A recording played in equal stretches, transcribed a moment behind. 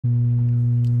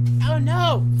Oh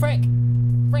no! Frick!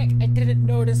 Frick! I didn't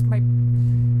notice my...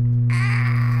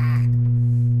 Ah!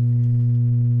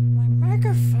 My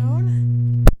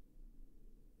microphone?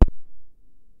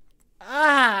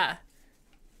 Ah!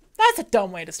 That's a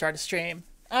dumb way to start a stream.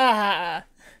 Ah!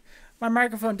 My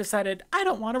microphone decided, I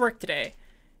don't want to work today.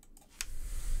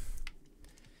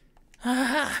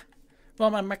 Ah! Well,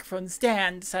 my microphone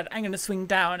stand decided I'm going to swing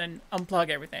down and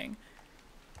unplug everything.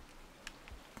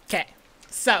 Okay,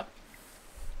 so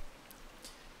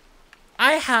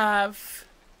I have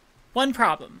one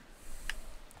problem.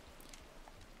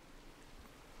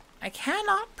 I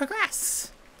cannot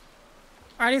progress.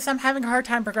 Or at least I'm having a hard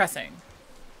time progressing.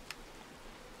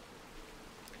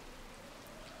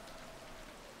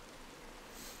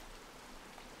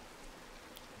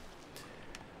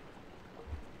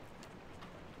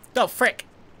 Oh, frick.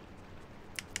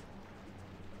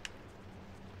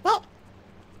 Well.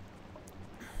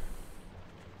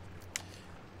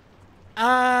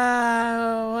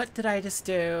 What did I just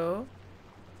do?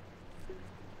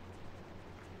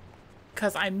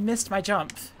 Because I missed my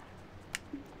jump.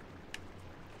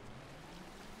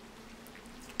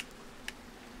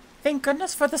 Thank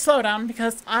goodness for the slowdown,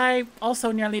 because I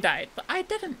also nearly died. But I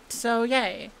didn't, so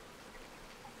yay.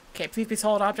 Okay, please be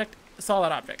solid object.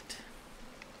 Solid object.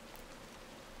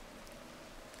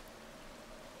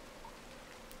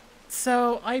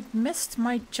 So I missed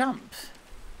my jump.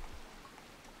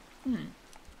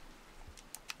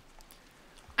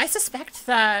 I suspect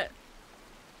that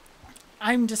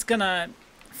I'm just gonna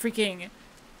freaking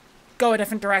go a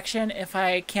different direction if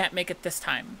I can't make it this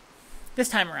time. This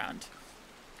time around.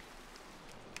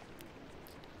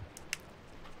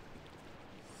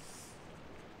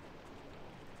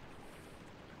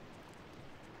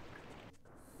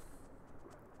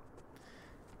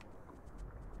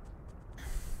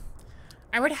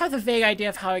 I already have the vague idea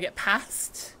of how I get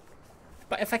past,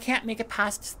 but if I can't make it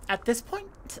past at this point,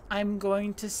 I'm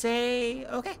going to say,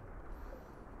 okay.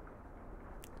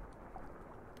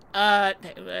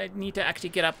 I need to actually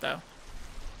get up, though.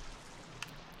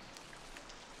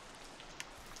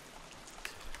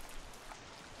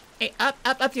 Hey, up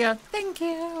you go. Thank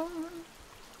you.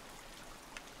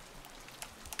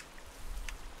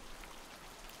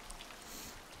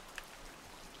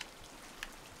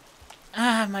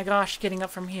 Ah, my gosh, getting up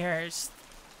from here is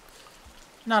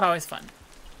not always fun.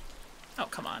 Oh,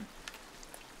 come on.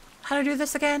 How to do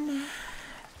this again?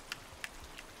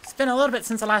 It's been a little bit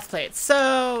since I last played,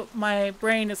 so my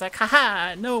brain is like,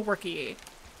 haha, no worky.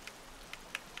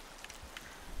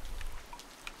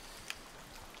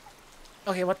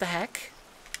 Okay, what the heck?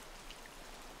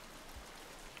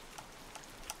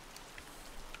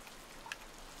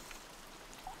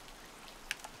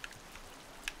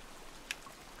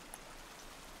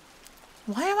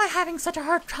 Why am I having such a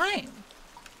hard time?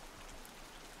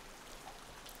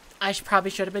 I probably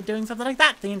should have been doing something like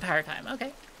that the entire time.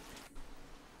 Okay.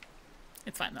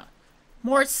 It's fine, though.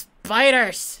 More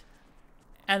spiders!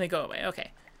 And they go away.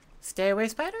 Okay. Stay away,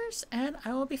 spiders, and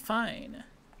I will be fine.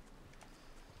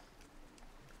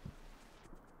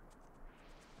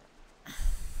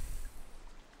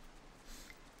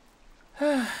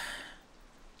 I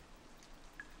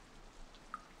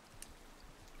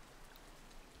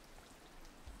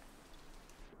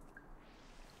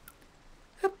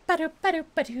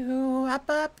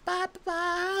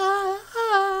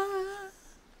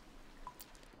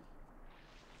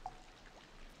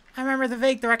remember the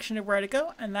vague direction of where to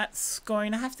go, and that's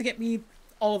going to have to get me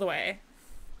all the way.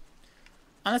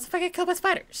 Unless if I get killed by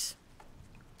spiders.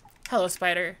 Hello,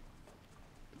 spider.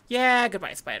 Yeah,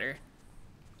 goodbye, spider.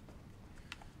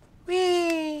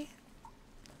 Whee!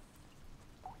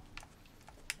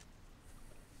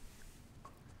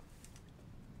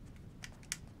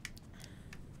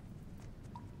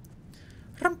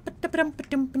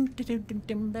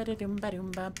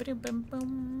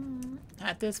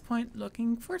 At this point,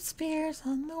 looking for spears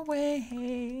on the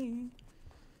way.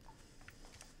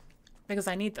 Because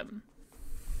I need them.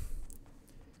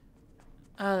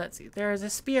 Let's see. There is a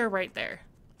spear right there.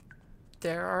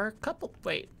 There are a couple.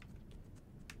 Wait.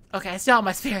 Okay, I still have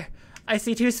my spear. I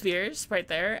see two spears right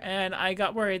there, and I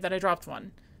got worried that I dropped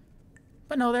one.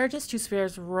 But no, there are just two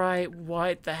spears right.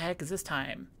 What the heck is this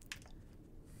time?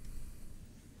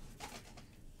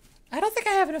 I don't think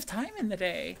I have enough time in the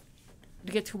day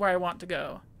to get to where I want to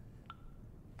go.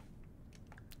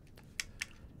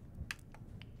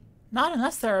 Not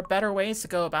unless there are better ways to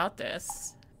go about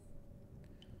this.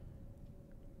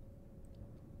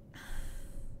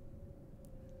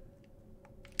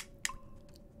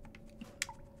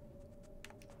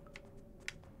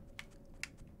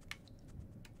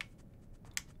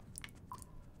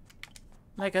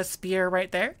 Like a spear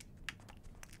right there.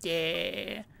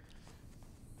 Yeah.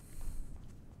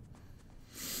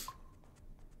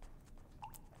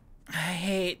 I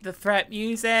hate the threat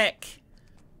music.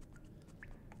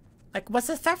 Like, what's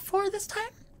the threat for this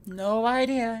time? No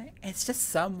idea. It's just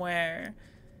somewhere.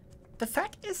 The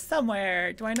threat is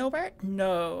somewhere. Do I know where?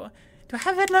 No. Do I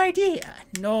have an idea?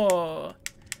 No.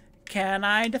 Can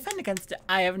I defend against it?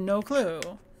 I have no clue.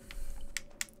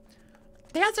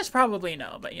 The answer's probably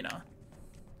no, but you know.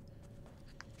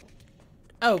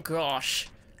 Oh gosh.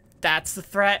 That's the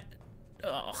threat?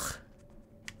 Ugh.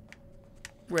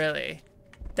 Really?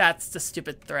 That's the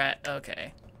stupid threat.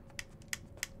 Okay.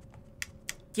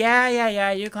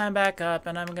 Yeah, you climb back up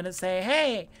and I'm gonna say,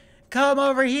 hey, come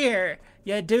over here,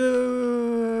 you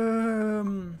doom.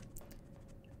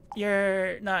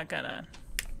 You're not gonna.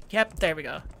 Yep, there we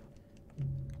go.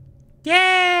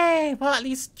 Yay! Well, at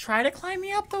least try to climb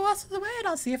me up the rest of the way and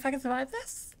I'll see if I can survive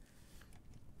this.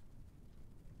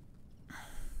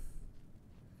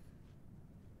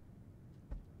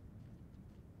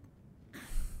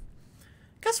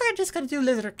 Guess we're just gonna do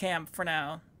lizard camp for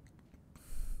now.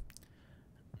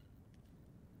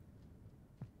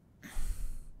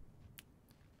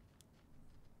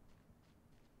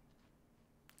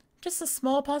 Just a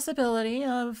small possibility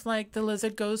of, like, the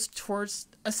lizard goes towards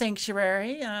a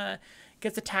sanctuary,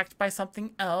 gets attacked by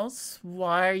something else.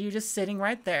 Why are you just sitting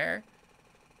right there?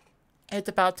 It's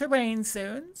about to rain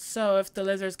soon, so if the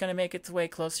lizard's gonna make its way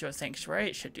close to a sanctuary,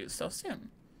 it should do so soon.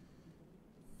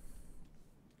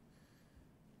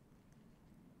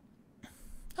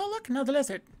 Oh look, another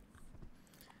lizard.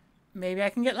 Maybe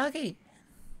I can get lucky.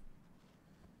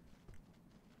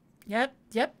 Yep,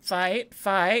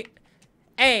 fight.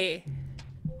 Hey!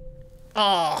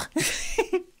 Oh.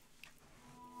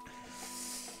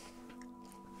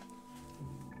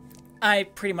 I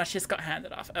pretty much just got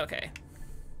handed off. Okay.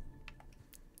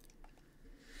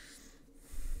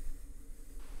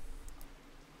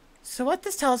 So what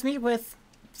this tells me with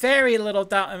very little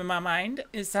doubt in my mind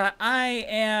is that I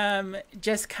am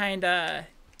just kinda,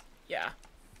 yeah.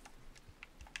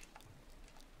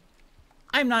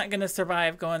 I'm not gonna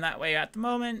survive going that way at the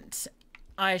moment.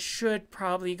 I should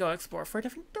probably go explore for a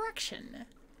different direction.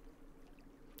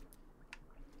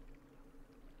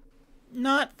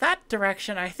 Not that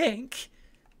direction, I think.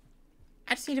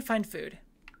 I just need to find food.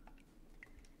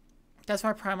 That's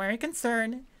my primary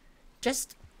concern.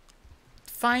 Just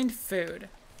find food.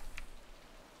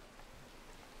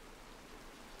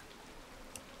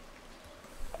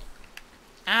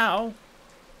 Ow.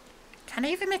 Can I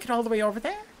even make it all the way over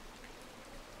there?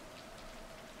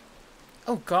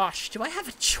 Oh gosh, do I have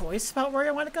a choice about where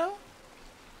I want to go?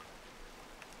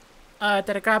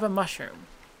 Did I grab a mushroom?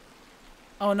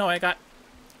 Oh no, I got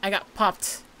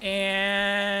popped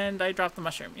and I dropped the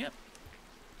mushroom. Yep.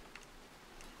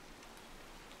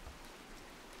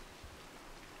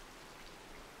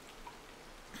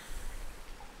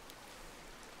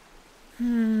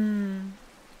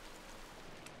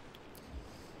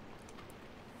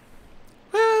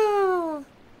 Woo!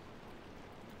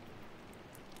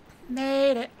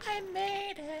 Made it. I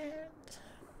made it.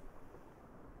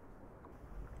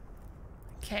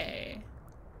 Okay.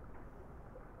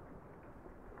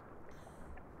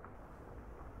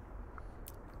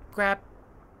 Grab.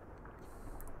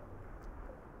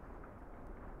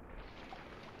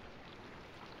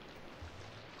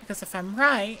 Because if I'm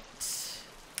right,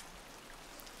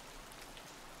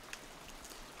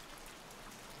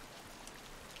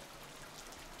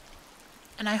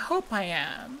 and I hope I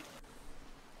am.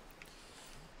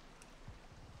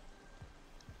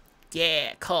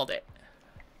 Yeah, called it.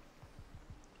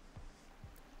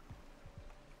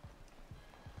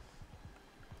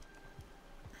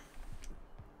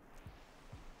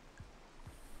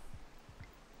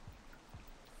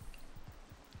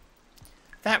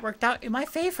 That worked out in my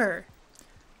favor.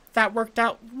 That worked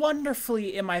out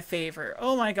wonderfully in my favor.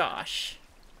 Oh my gosh.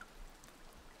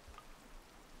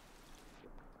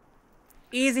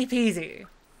 Easy peasy.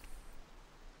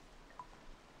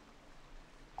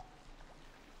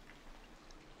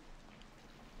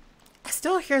 I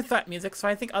still hear threat music, so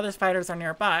I think other spiders are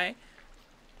nearby.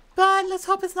 But let's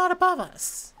hope it's not above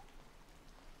us.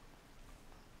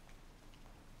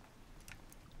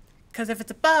 Because if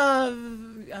it's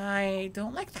above, I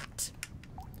don't like that.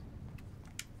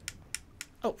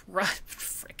 Oh, right.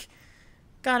 Frick.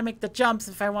 Gotta make the jumps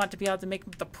if I want to be able to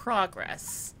make the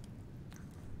progress.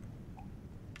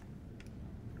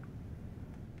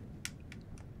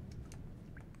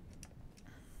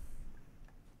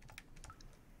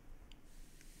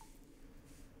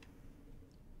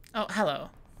 Oh, hello.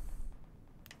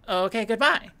 Okay,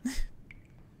 goodbye.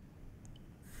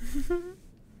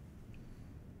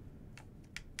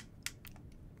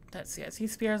 Let's see. I see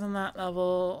spears on that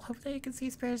level. Hopefully you can see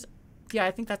spears. Yeah,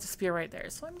 I think that's a spear right there.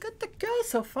 So I'm good to go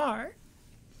so far.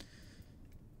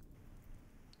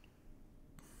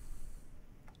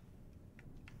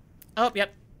 Oh,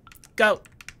 yep. Go.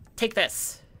 Take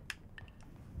this.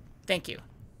 Thank you.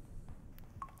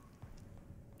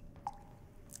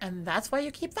 And that's why you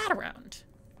keep that around.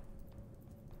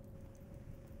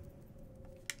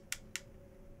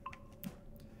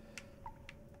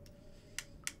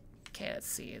 Okay, let's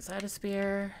see. Is that a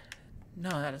spear?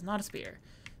 No, that is not a spear.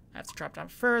 I have to drop down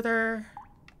further.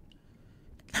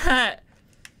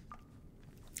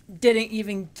 Didn't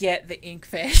even get the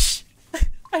inkfish.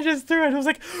 I just threw it. I was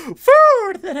like,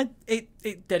 food! Then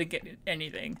it didn't get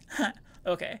anything.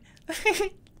 Okay.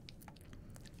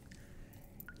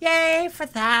 Yay for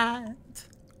that.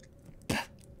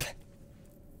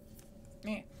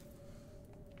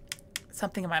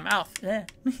 Something in my mouth.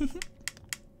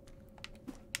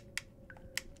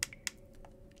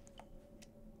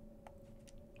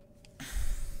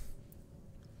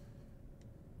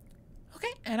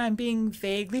 Okay, and I'm being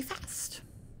vaguely fast.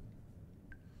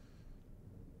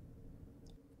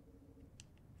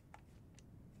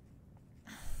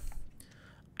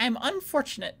 I'm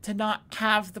unfortunate to not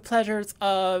have the pleasures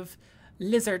of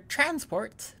lizard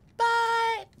transport,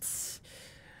 but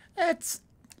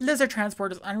lizard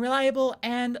transport is unreliable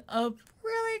and a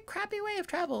really crappy way of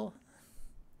travel.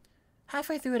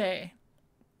 Halfway through a day.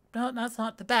 No, that's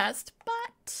not the best,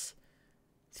 but see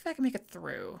if I can make it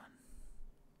through.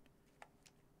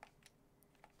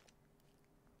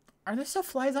 Are there still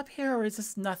flies up here, or is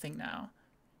this nothing now?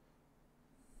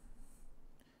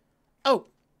 Oh!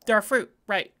 There are fruit.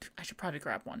 Right. I should probably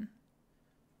grab one.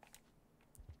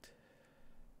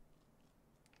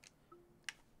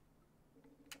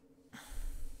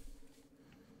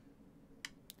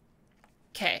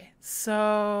 Okay,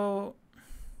 so...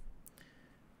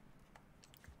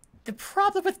 The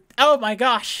problem with... Oh my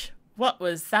gosh! What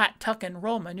was that tuck and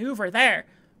roll maneuver there?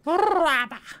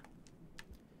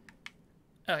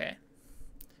 Okay.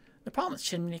 The problem with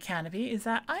Chimney Canopy is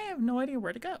that I have no idea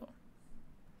where to go.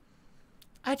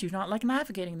 I do not like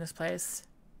navigating this place.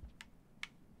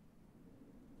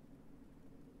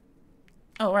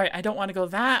 Oh, right. I don't want to go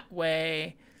that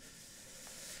way.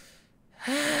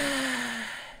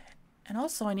 And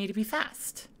also, I need to be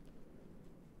fast.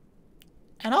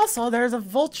 And also, there's a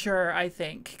vulture, I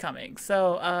think, coming.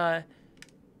 So,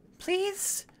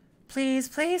 please, please,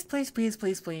 please, please, please,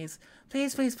 please, please,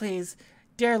 please, please, please,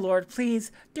 dear Lord,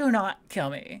 please do not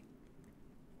kill me.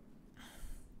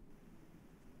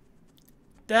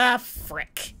 Ah,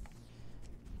 frick.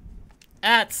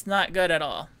 That's not good at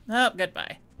all. Oh,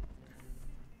 goodbye.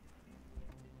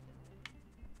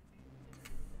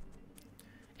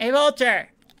 Hey, vulture!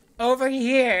 Over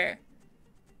here!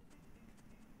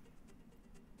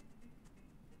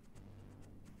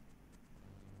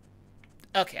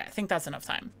 Okay, I think that's enough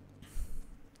time.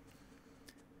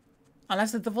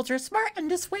 Unless the vulture is smart and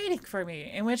just waiting for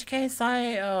me. In which case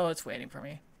oh, it's waiting for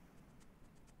me.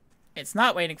 It's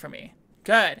not waiting for me.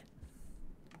 Good.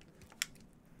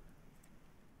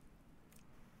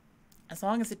 As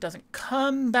long as it doesn't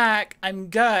come back, I'm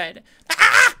good.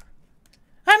 Ah!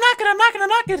 I'm not good, I'm not good, I'm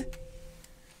not good!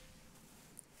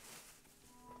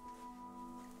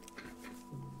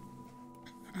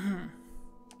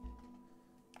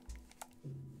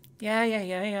 Yeah, I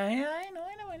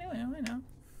know.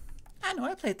 I know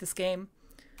I played this game.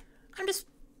 I'm just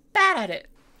bad at it.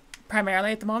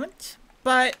 Primarily at the moment,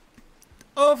 but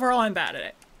overall I'm bad at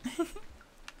it.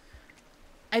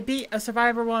 I beat a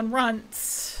Survivor 1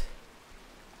 once.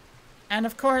 And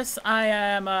of course I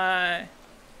am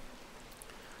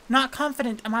not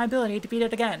confident in my ability to beat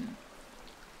it again.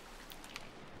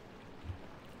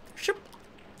 Shoop.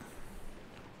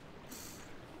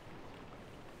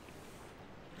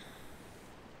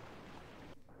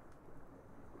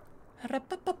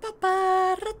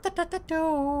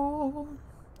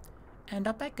 And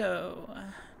up I go.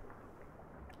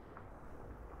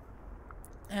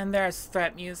 And there's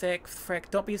threat music. Frick,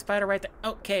 don't be a spider right there.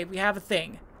 Okay, we have a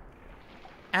thing.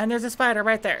 And there's a spider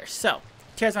right there. So,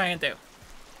 here's what I'm gonna do.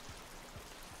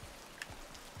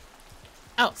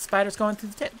 Oh, spider's going through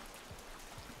the tip.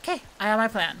 Okay, I have my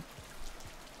plan.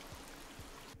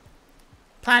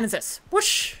 Plan is this.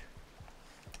 Whoosh!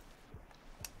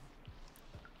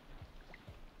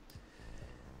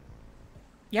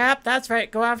 Yep, that's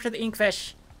right. Go after the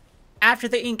inkfish. After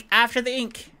the ink. After the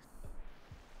ink.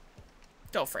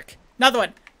 Oh, frick. Another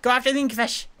one. Go after the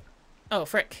inkfish. Oh,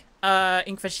 frick.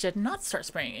 Inkfish did not start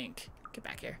spraying ink. Get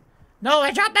back here. No,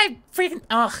 I dropped my freaking...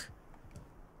 Ugh.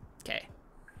 Okay.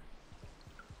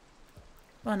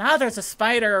 Well, now there's a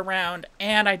spider around,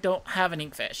 and I don't have any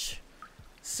fish.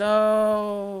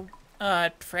 So,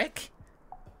 frick.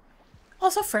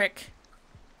 Also frick.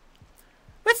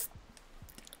 With,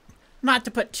 not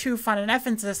to put too fun an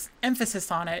emphasis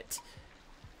on it,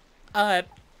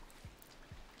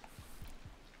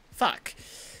 fuck.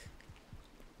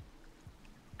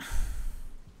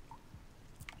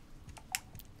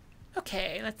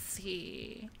 Okay, let's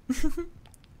see.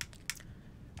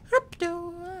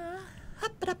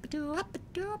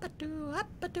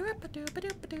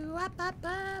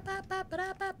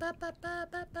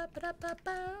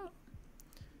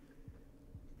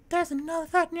 There's another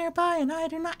threat nearby, and I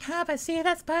do not have. I see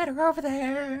that spider over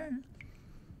there.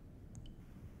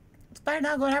 Spider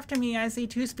now going after me. I see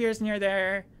 2 spears near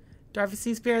there. Do I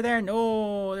see a spear there?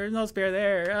 No, there's no spear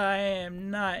there. I am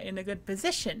not in a good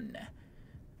position.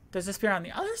 There's a spear on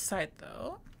the other side,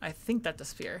 though. I think that's a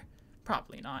spear.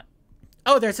 Probably not.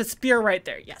 Oh, there's a spear right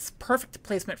there. Yes, perfect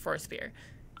placement for a spear.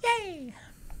 Yay!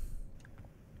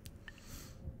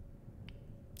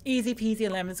 Easy peasy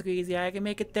lemon squeezy. I can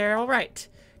make it there all right.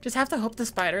 Just have to hope the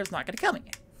spider is not going to kill me.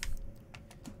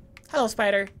 Hello,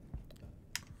 spider.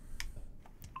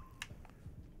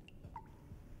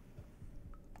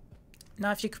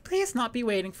 Now, if you could please not be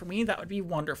waiting for me, that would be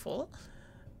wonderful.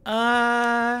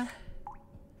 And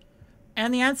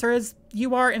the answer is,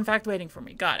 you are, in fact, waiting for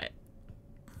me. Got it.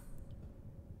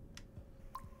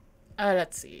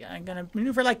 Let's see. I'm gonna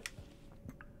maneuver like...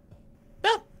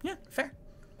 Well, yeah, fair.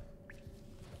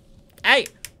 Hey!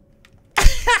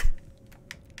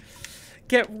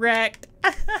 Get wrecked.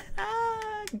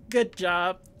 Good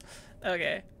job.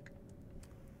 Okay.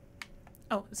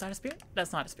 Oh, is that a spear?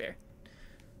 That's not a spear.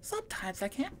 Sometimes I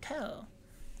can't tell.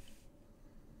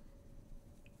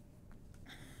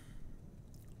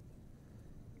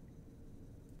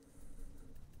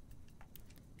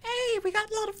 Hey, we got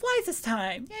a lot of flies this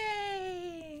time.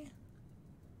 Yay!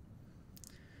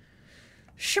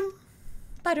 Shum.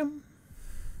 Ba-dum.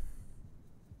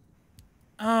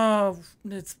 Oh,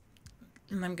 it's...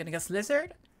 I'm gonna guess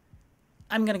lizard?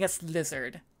 I'm gonna guess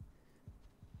lizard.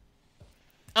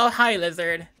 Oh, hi,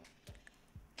 lizard.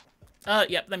 Oh,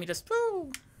 yep, let me just... Woo!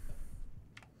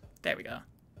 There we go.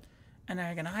 And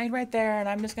I'm gonna hide right there, and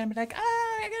I'm just gonna be like,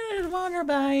 I gotta just wander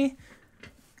by.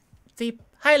 See?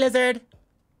 Hi, lizard!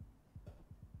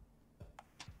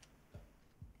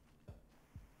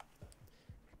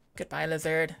 Goodbye,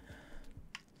 lizard.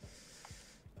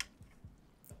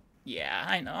 Yeah,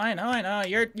 I know.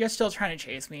 You're still trying to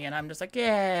chase me, and I'm just like,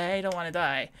 yeah, I don't want to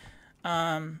die.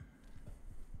 I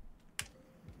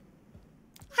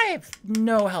have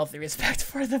no healthy respect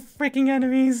for the freaking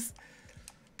enemies.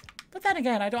 But then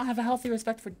again, I don't have a healthy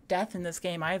respect for death in this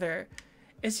game either.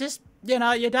 It's just, you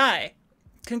know, you die.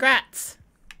 Congrats.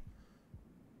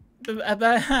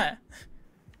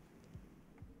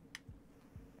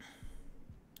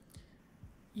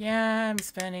 Yeah, I'm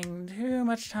spending too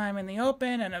much time in the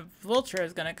open, and a vulture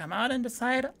is gonna come out and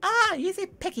decide, easy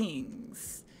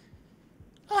pickings.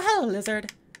 Oh, hello,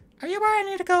 lizard. Are you where I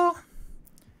need to go?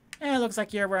 It looks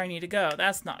like you're where I need to go.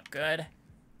 That's not good.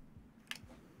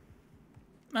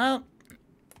 Well,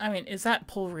 I mean, is that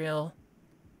pull real?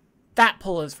 That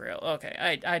pull is real.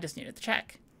 Okay, I just needed to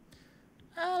check.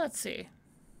 Let's see.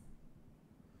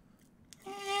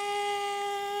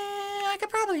 I could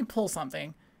probably pull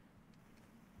something.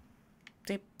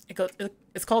 See,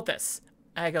 it's called this.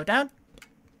 I go down.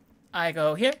 I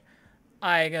go here.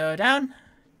 I go down.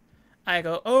 I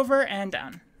go over and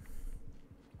down.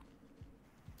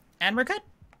 And we're good.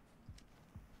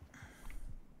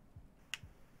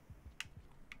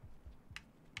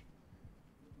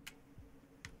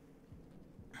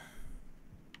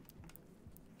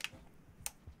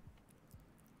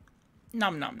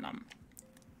 Nom nom nom.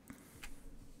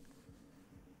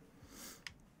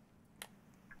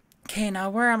 Okay, now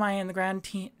where am I in the grand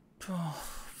team? Oh,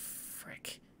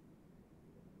 frick.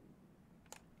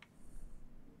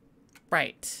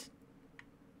 Right.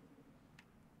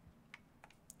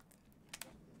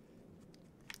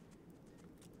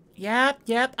 Yep,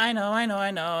 I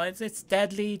know. It's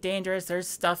deadly, dangerous. There's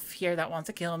stuff here that wants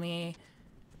to kill me.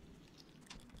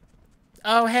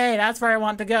 Oh, hey, that's where I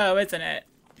want to go, isn't it?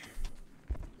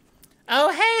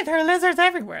 Oh, hey, there are lizards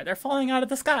everywhere. They're falling out of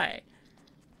the sky.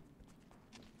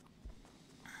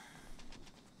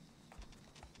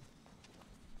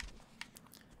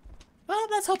 Well,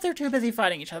 let's hope they're too busy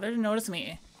fighting each other to notice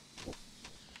me.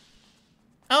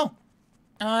 Oh.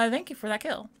 Thank you for that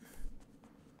kill.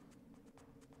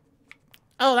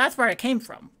 Oh, that's where it came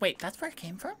from. Wait, that's where it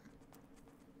came from?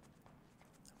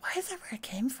 Why is that where it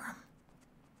came from?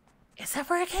 Is that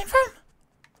where it came from?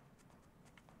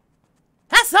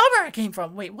 That's That's not where I came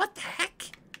from. Wait, what the heck?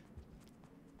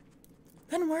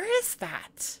 Then where is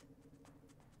that?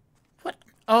 What?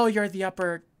 Oh, you're the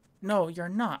upper... No, you're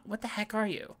not. What the heck are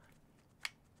you?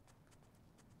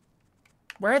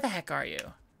 Where the heck are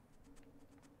you?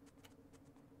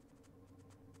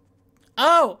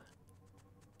 Oh!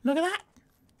 Look at that.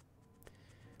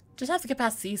 Just have to get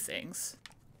past these things.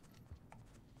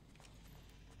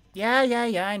 Yeah,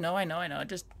 I know.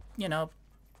 Just, you know...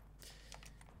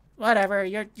 Whatever,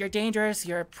 you're dangerous,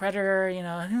 you're a predator, you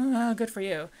know, good for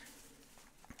you.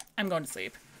 I'm going to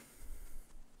sleep.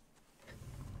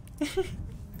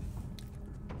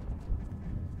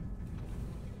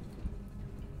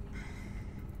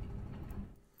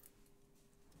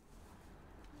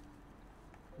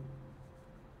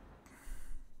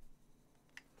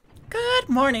 Good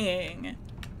morning!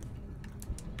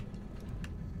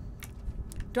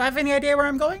 Do I have any idea where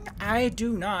I'm going? I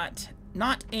do not.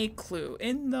 Not a clue.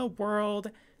 In the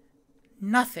world,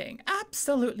 nothing.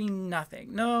 Absolutely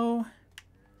nothing. No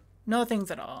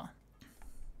things at all.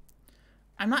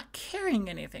 I'm not carrying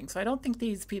anything, so I don't think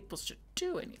these people should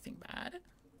do anything bad.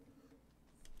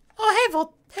 Oh, hey,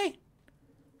 Volt. Hey.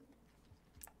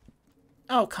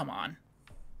 Oh, come on.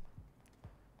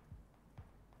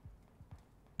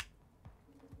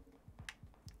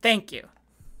 Thank you.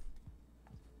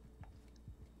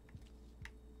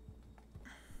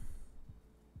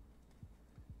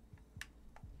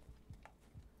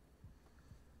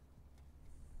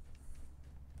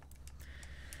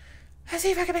 Let's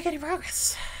see if I can make any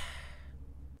progress.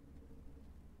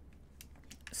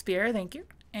 Spear, thank you.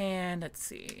 And let's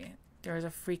see. There's a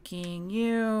freaking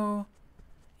you.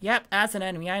 Yep, that's an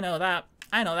enemy. I know that.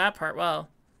 I know that part well.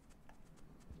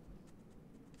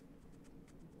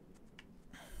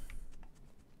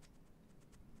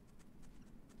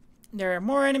 There are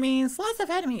more enemies. Lots of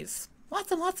enemies.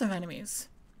 Lots and lots of enemies.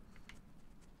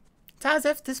 It's as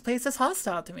if this place is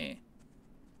hostile to me.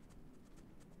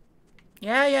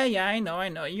 Yeah, I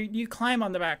know. You climb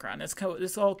on the background. It's cool.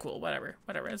 It's all cool. Whatever,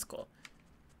 it's cool.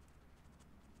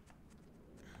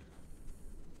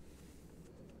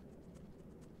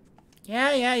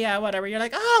 Yeah, whatever. You're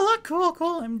like, oh, look,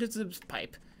 cool. I'm just a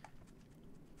pipe.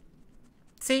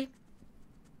 See?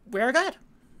 We're good.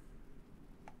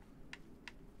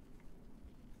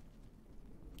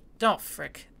 Don't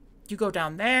frick. You go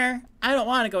down there. I don't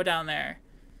want to go down there.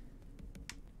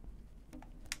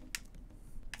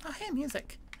 Oh, hey,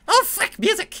 music. Oh, frick,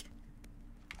 music!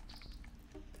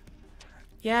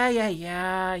 Yeah.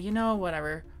 You know,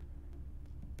 whatever.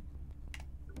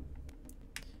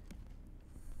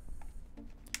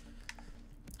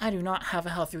 I do not have a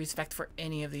healthy respect for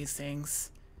any of these things.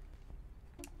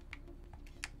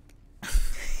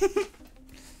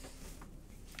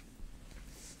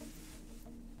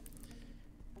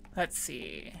 Let's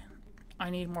see. I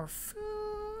need more food.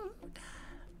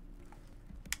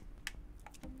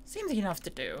 Seems enough to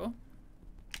do.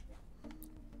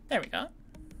 There we go.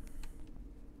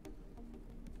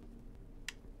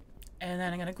 And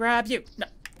then I'm gonna grab you. No,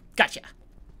 gotcha.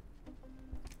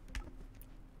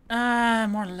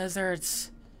 More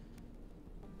lizards.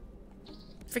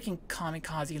 Freaking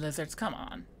kamikaze lizards, come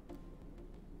on.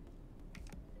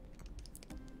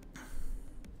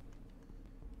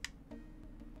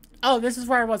 Oh, this is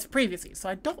where I was previously, so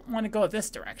I don't want to go this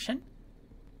direction.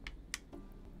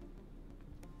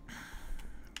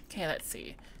 Okay, let's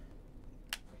see.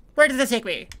 Where does this take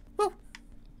me? Woo!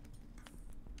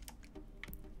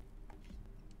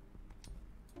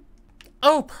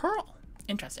 Oh, pearl.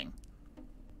 Interesting.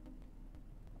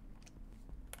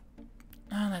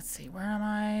 Let's see. Where am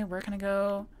I? Where can I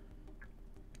go?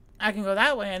 I can go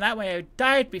that way, and that way I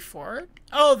died before.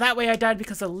 Oh, that way I died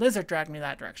because the lizard dragged me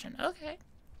that direction. Okay.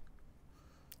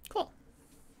 Cool.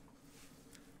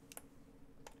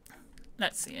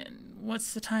 Let's see. And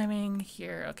what's the timing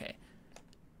here? Okay.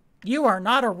 You are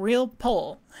not a real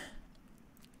pole.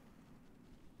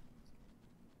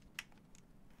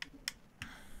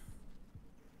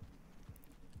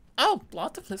 Oh,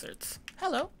 lots of lizards.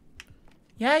 Hello.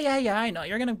 Yeah, I know.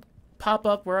 You're gonna pop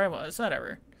up where I was.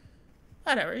 Whatever.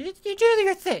 Whatever. You do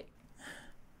your thing.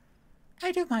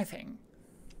 I do my thing.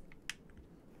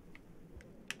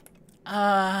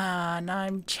 Now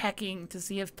I'm checking to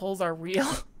see if poles are real.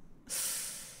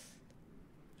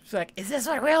 It's like, is this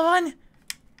a real one?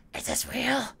 Is this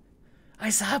real?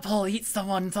 I saw a pole eat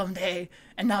someone someday,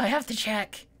 and now I have to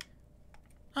check.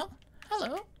 Oh,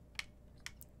 hello.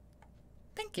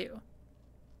 Thank you.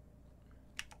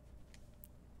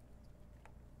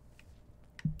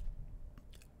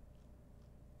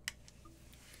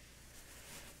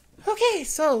 Okay,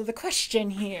 so the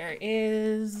question here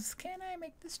is, can I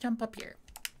make this jump up here?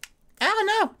 Oh,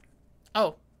 no!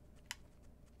 Oh.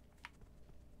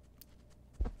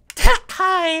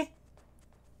 Hi!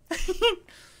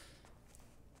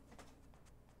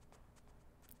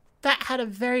 That had a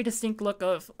very distinct look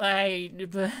of, I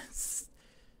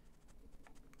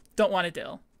don't want to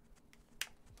deal.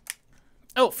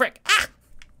 Oh, frick. Ah!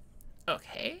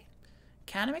 Okay.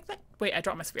 Can I make that? Wait, I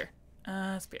dropped my spear.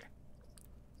 Spear.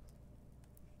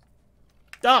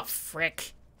 Oh,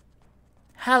 frick.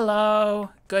 Hello.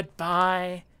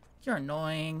 Goodbye. You're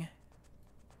annoying.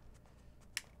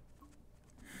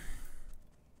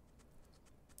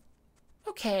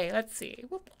 Okay, let's see.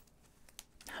 Whoop.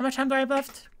 How much time do I have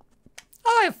left?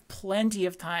 Oh, I have plenty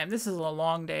of time. This is a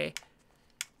long day.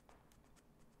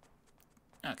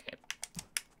 Okay.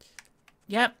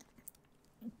 Yep.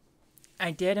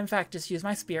 I did, in fact, just use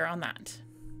my spear on that.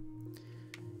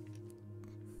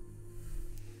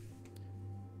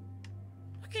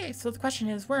 Okay, so the question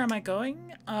is, where am I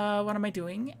going? What am I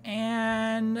doing?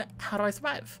 And how do I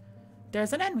survive?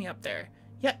 There's an enemy up there.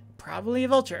 Yep, probably a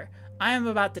vulture. I am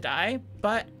about to die,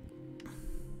 but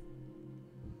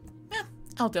yeah,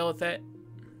 I'll deal with it.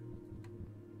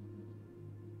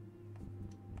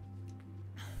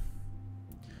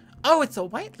 Oh, it's a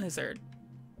white lizard.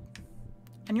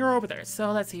 And you're over there.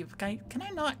 So let's see. Can I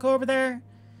not go over there?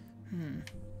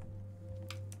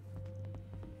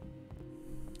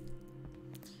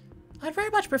 I'd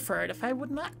very much prefer it if I would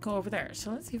not go over there.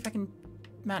 So let's see if I can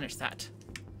manage that.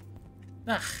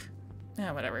 Ugh.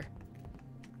 Yeah, whatever.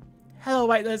 Hello,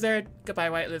 white lizard. Goodbye,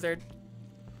 white lizard.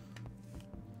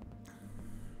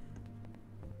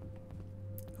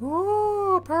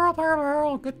 Ooh, pearl, pearl,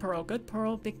 pearl. Good pearl, good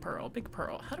pearl, big pearl, big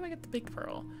pearl. How do I get the big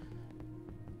pearl?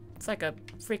 It's like a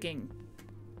freaking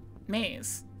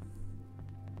maze.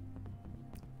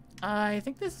 I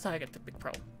think this is how I get the big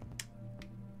pearl.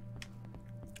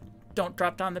 Don't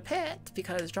drop down the pit,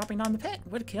 because dropping down the pit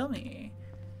would kill me.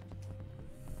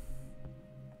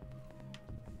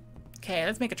 Okay,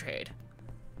 let's make a trade.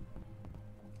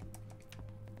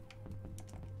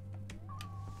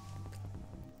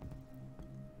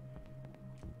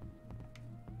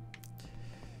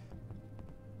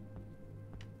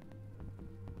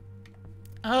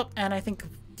 Oh, and I think,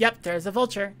 yep, there's a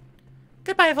vulture.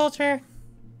 Goodbye, vulture.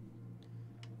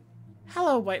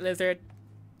 Hello, white lizard.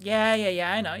 Yeah,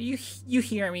 I know. You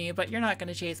hear me, but you're not going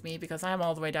to chase me because I'm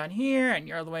all the way down here and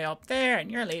you're all the way up there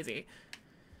and you're lazy.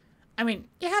 I mean,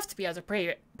 you have to be as a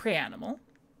prey animal.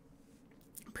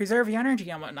 Preserve your energy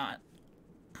and whatnot.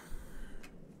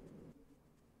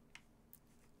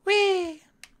 Whee!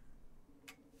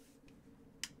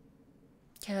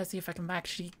 Okay, let's see if I can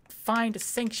actually find a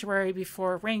sanctuary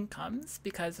before rain comes,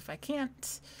 because if I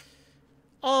can't,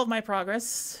 all of my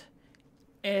progress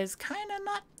is kind of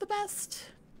not the best.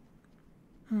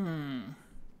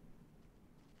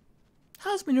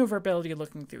 How's maneuverability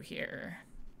looking through here?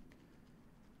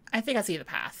 I think I see the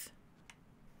path.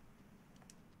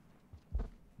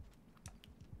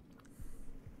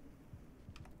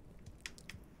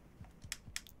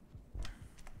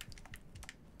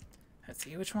 Let's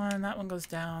see which one. That one goes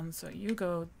down, so you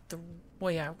go the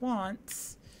way I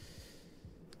want.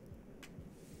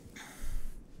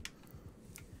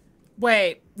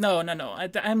 Wait, no.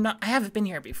 I'm not. I haven't been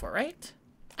here before, right?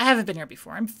 I haven't been here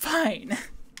before. I'm fine.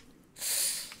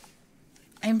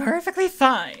 I'm perfectly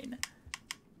fine.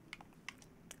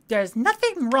 There's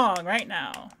nothing wrong right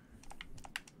now.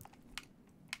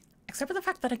 Except for the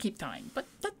fact that I keep dying. But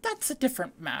that's a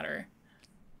different matter.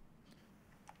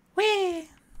 Whee!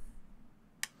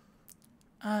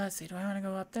 Let's see. Do I want to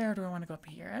go up there or do I want to go up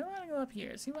here? I want to go up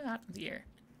here. See what happens here.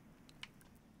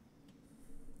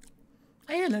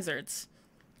 I hear lizards.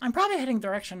 I'm probably heading the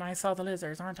direction I saw the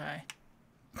lizards, aren't I?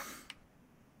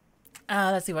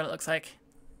 Let's see what it looks like.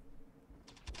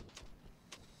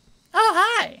 Oh,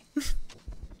 hi!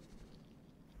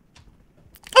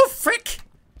 Oh, frick!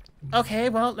 Okay,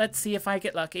 well, let's see if I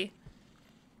get lucky.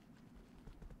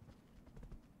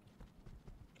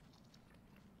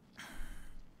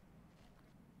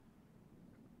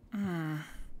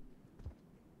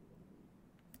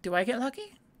 Do I get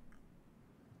lucky?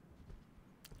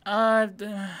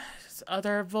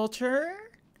 Other vulture?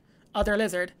 Other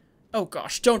lizard. Oh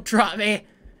gosh, don't drop me!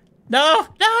 No!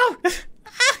 No!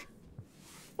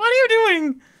 What are you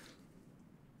doing?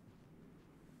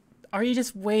 Are you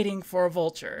just waiting for a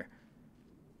vulture?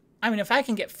 I mean, if I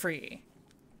can get free,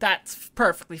 that's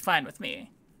perfectly fine with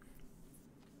me.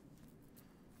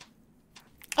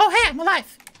 Oh, hey, I'm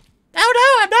alive! Oh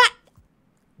no, I'm not!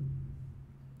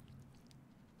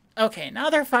 Okay, now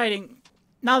they're fighting.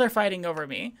 Now they're fighting over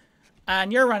me.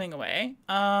 And you're running away.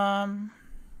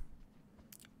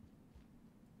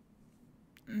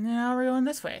 Now we're going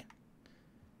this way.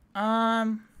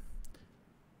 No,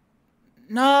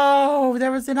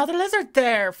 there was another lizard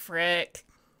there. Frick.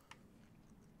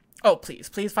 Oh, please.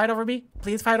 Please fight over me.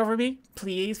 Please fight over me.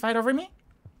 Please fight over me.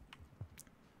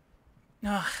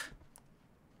 Ugh.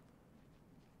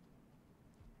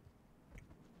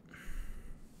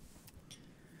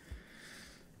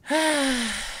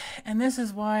 And this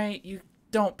is why you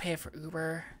don't pay for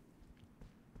Uber.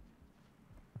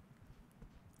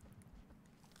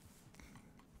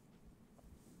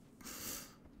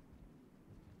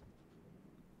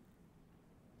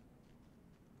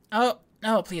 Oh,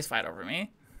 no, please fight over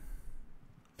me.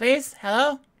 Please?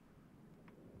 Hello?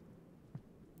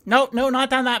 No, no, not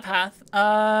down that path.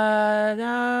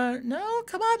 No,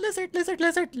 come on, lizard, lizard,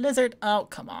 lizard, lizard. Oh,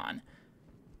 come on.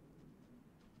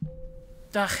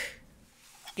 Ugh.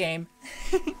 Game.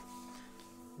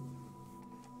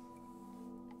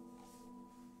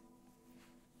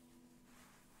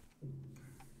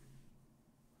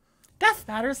 Death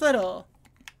matters little.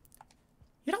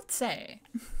 You don't say.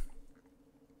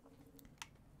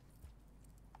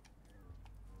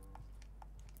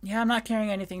 Yeah, I'm not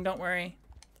carrying anything, don't worry.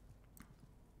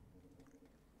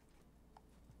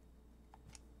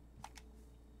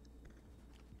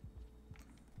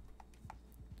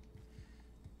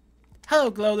 Hello,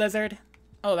 glow lizard.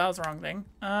 Oh, that was the wrong thing.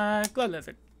 Glow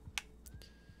lizard.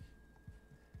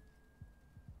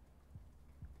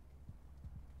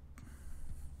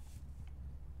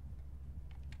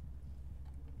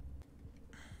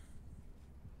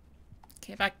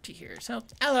 Okay, back to here. So,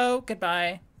 hello,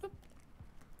 goodbye. Boop.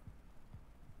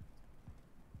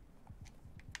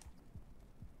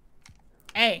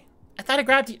 Hey, I thought I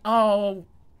grabbed you. Oh,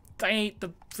 I ate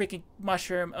the freaking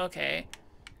mushroom. Okay.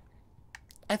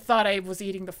 I thought I was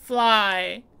eating the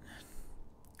fly.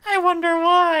 I wonder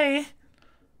why.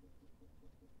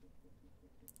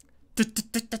 Yep.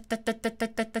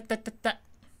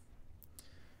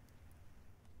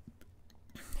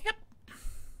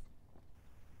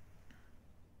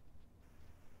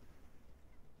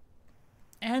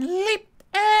 And leap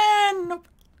and nope.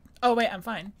 Oh wait, I'm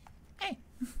fine. Hey.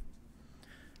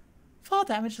 Fall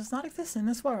damage does not exist in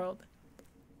this world.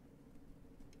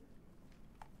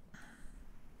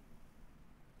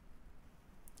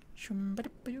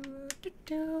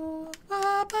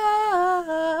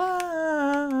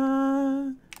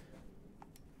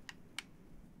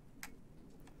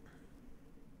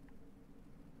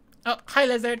 Oh, hi,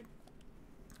 lizard.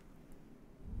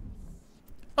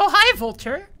 Oh, hi,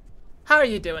 vulture. How are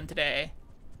you doing today?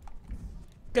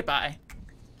 Goodbye.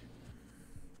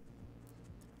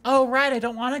 Oh, right, I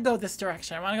don't want to go this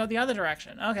direction. I want to go the other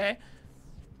direction. Okay.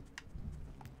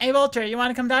 Hey, vulture, you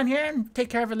want to come down here and take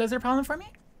care of a lizard problem for me?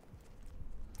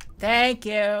 Thank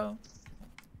you.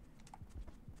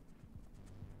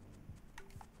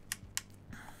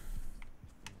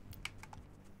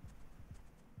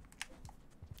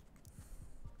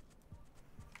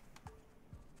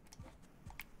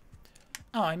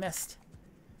 Oh, I missed.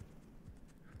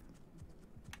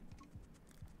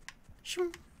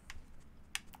 Shoom.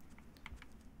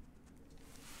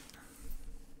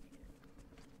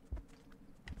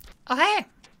 Oh, hey!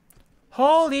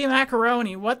 Holy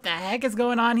macaroni, what the heck is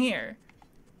going on here?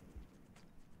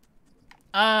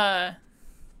 Lots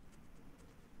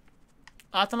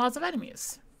and lots of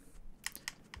enemies.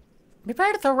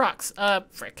 Prepare to throw rocks.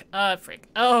 Frick. Frick.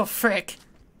 Oh, frick.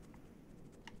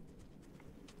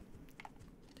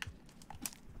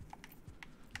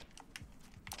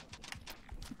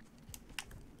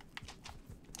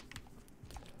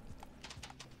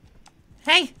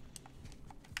 Hey!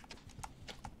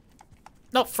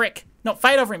 No, frick. No,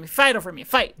 fight over me. Fight over me.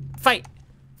 Fight. Fight.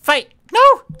 Fight. No!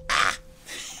 Ah!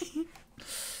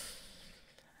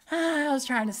 I was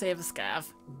trying to save a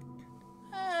scav.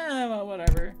 Well,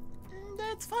 whatever.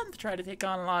 It's fun to try to take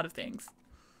on a lot of things.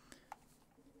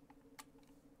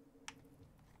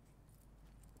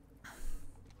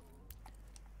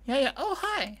 Yeah, yeah. Oh,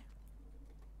 hi.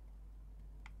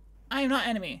 I am not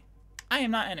enemy. I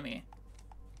am not enemy.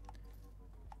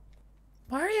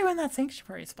 Why are you in that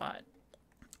sanctuary spot?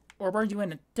 Or were you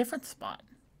in a different spot?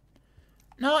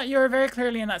 No, you're very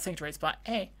clearly in that sanctuary spot.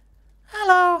 Hey.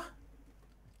 Hello.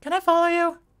 Can I follow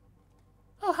you?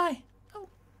 Oh, hi. Oh,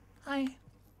 hi.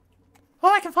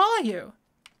 Oh, I can follow you.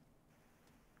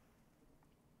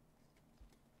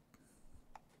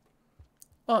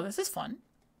 Oh, this is fun.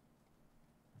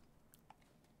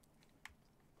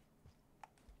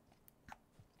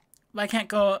 I can't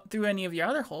go through any of your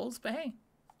other holes, but hey.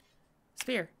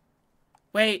 Spear.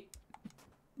 Wait.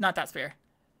 Not that spear.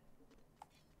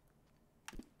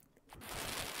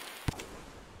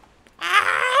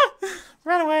 Ah!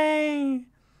 Run away!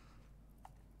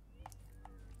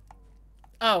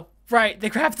 Oh, right. They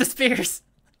grabbed the spears.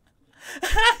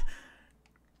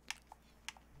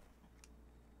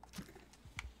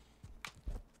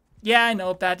 Yeah, I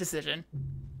know. Bad decision.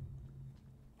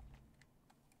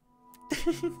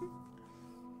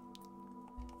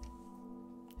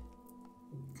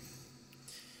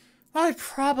 Well, I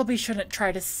probably shouldn't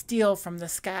try to steal from the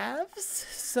scavs,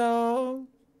 so...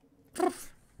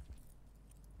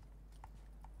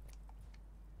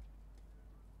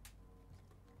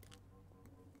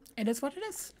 It is what it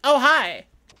is. Oh, hi!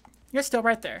 You're still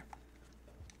right there.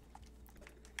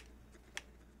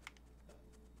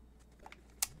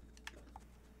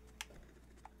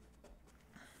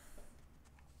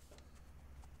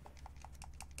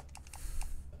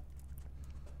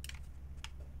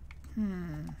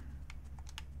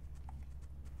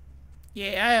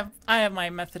 Yeah, I have my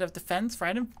method of defense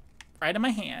right in my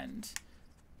hand.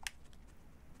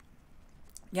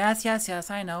 Yes, yes,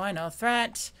 yes, I know.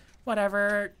 Threat,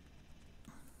 whatever.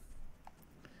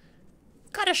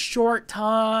 Got a short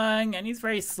tongue, and he's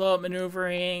very slow at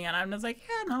maneuvering, and I'm just like,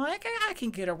 yeah, no, I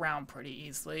can get around pretty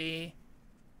easily.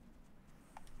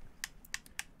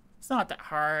 It's not that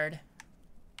hard.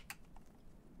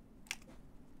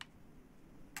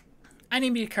 I need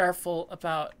to be careful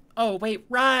about... Oh, wait,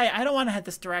 right. I don't want to head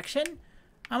this direction.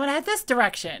 I want to head this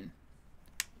direction.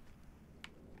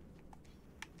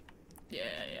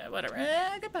 Yeah, whatever.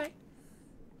 Goodbye.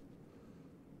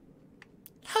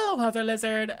 Hello, other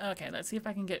lizard. Okay, let's see if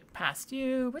I can get past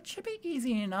you, which should be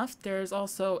easy enough. There's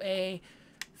also a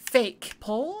fake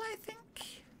pole, I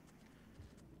think.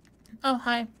 Oh,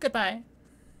 hi. Goodbye.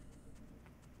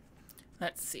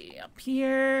 Let's see. Up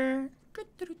here.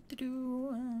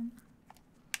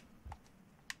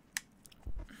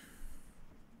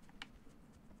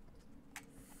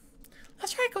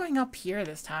 Let's try going up here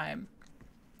this time.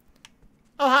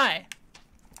 Oh, hi.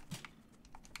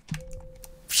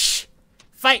 Psh.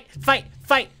 Fight, fight,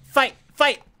 fight, fight,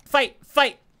 fight, fight,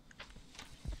 fight.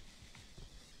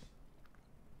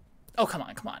 Oh, come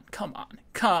on, come on, come on,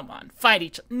 come on. Fight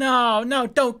each other. No, no,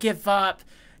 don't give up.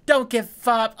 Don't give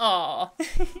up. Aw.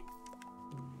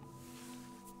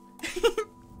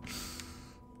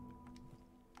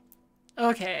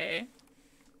 Okay.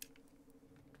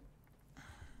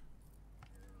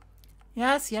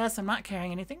 Yes, yes, I'm not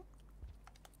carrying anything.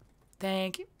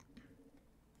 Thank you.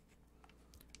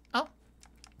 Oh,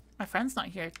 my friend's not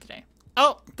here today.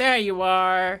 Oh, there you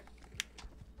are.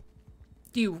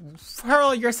 You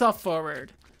hurl yourself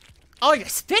forward. Oh, you're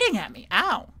spitting at me.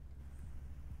 Ow.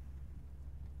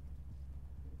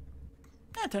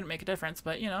 That didn't make a difference,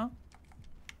 but you know.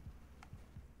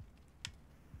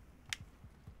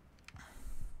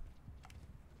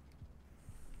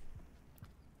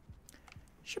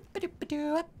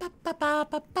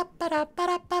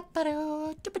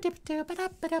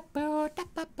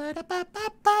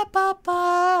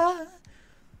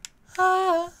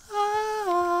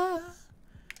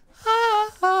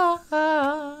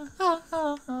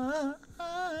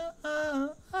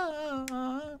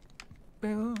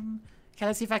 Boom. Okay,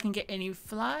 let's see if I can get any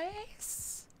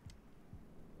flies.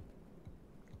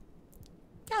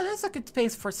 Yeah, there's a good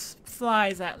space for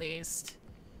flies at least.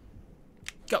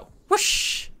 Go.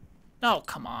 Whoosh! Oh,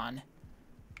 come on.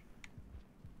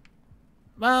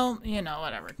 Well, you know,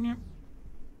 whatever.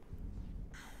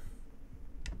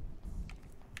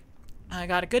 I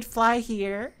got a good fly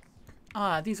here.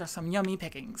 Ah, these are some yummy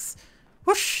pickings.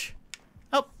 Whoosh!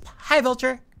 Oh, hi,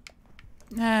 vulture.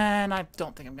 And I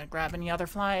don't think I'm gonna grab any other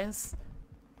flies.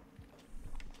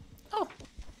 Oh.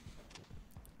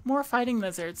 More fighting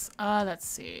lizards. Let's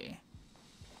see.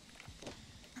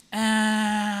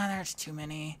 There's too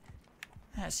many.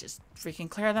 Let's just freaking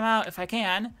clear them out if I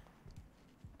can.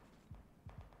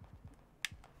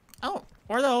 Oh,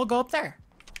 or they'll go up there.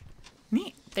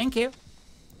 Neat. Thank you.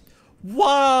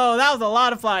 Whoa, that was a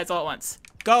lot of flies all at once.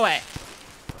 Go away.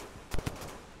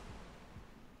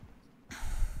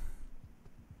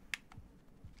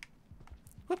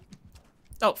 Whoop.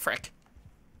 Oh, frick.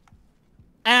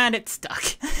 And it's stuck.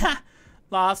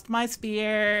 Lost my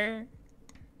spear.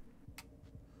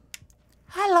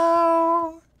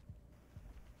 Hello.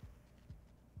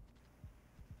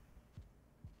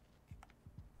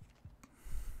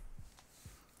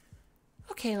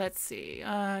 Okay, let's see.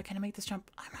 Can I make this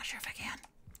jump? I'm not sure if I can.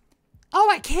 Oh,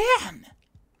 I can!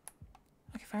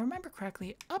 Okay, if I remember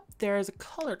correctly, up there is a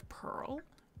colored pearl.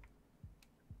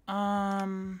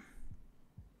 I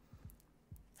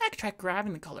could try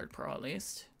grabbing the colored pearl at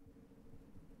least.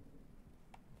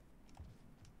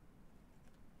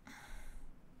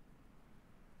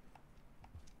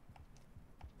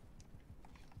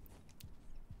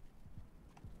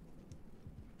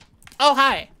 Oh,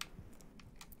 hi!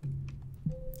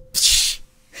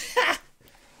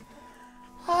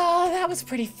 was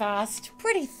pretty fast.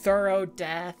 Pretty thorough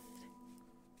death.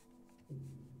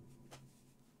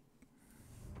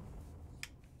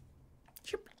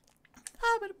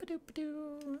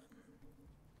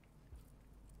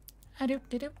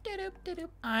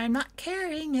 I'm not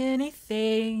carrying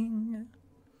anything.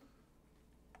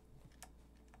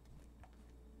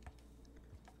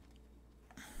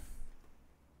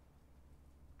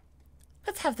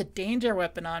 Let's have the danger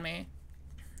weapon on me.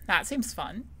 That seems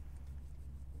fun.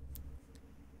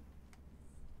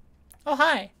 Oh,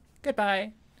 hi.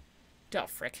 Goodbye. Oh,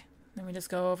 frick. Let me just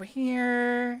go over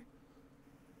here.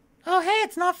 Oh, hey,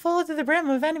 it's not full to the brim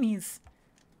of enemies.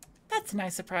 That's a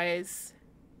nice surprise.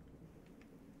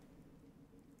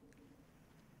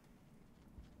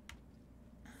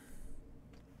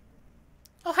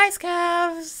 Oh, hi,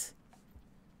 scavs.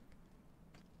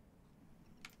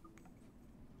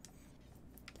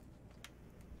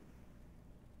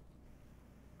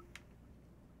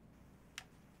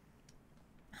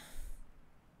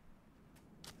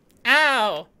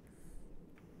 Ow!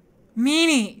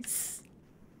 Meanies!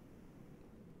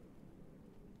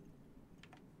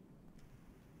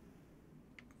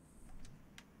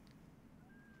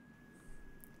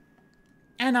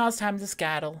 And now it's time to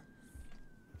scaddle.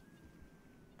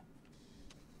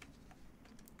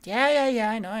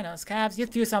 Yeah, I know. Scavs, you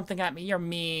threw something at me. You're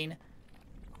mean.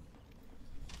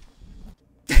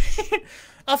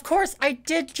 Of course, I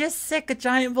did just sick a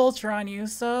giant vulture on you,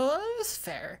 so it was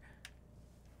fair.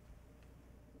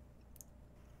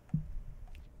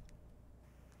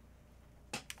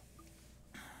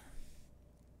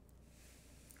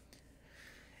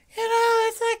 You know,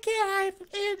 it's like,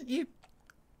 yeah,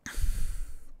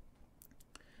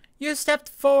 you stepped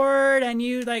forward and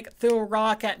you, like, threw a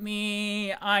rock at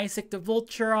me. I sicked a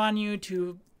vulture on you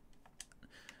to,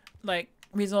 like,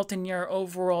 result in your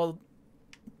overall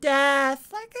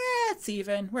death. Like, it's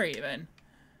even. We're even.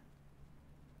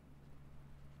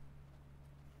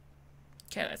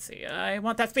 Okay, let's see. I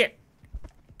want that spear.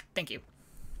 Thank you.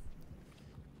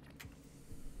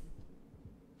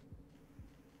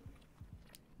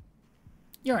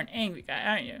 You're an angry guy,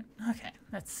 aren't you? Okay,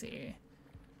 let's see.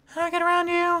 How do I get around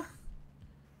you?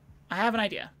 I have an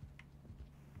idea.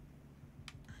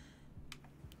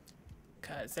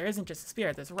 Because there isn't just a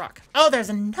spear, there's a rock. Oh, there's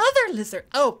another lizard!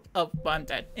 Oh, well, I'm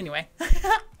dead. Anyway.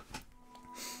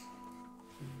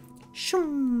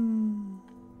 Shoom.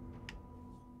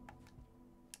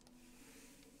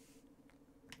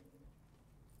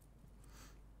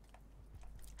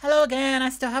 Hello again, I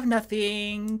still have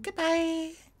nothing.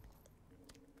 Goodbye.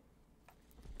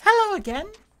 Hello again.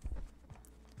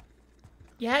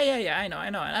 Yeah, I know.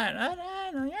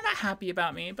 You're not happy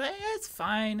about me, but it's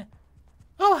fine.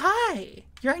 Oh, hi.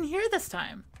 You're in here this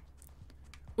time.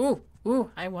 Ooh,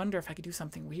 I wonder if I could do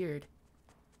something weird.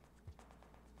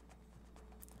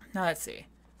 Now, let's see.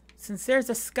 Since there's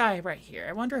a sky right here,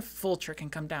 I wonder if Vulture can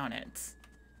come down it.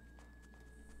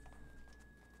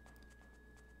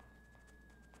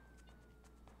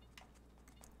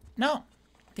 No.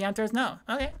 The answer is no.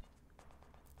 Okay.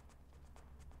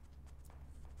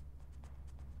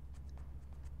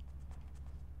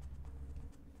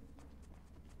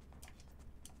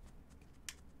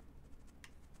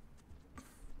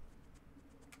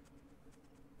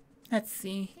 Let's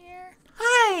see here.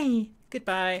 Hi!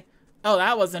 Goodbye. Oh,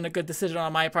 that wasn't a good decision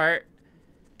on my part.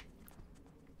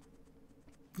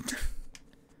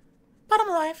 But I'm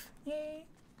alive. Yay.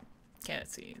 Okay,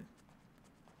 let's see.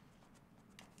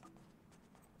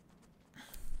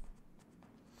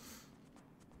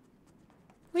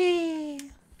 Whee!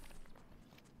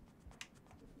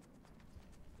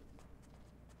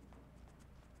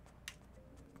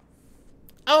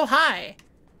 Oh, hi!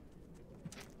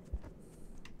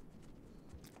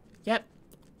 Yep.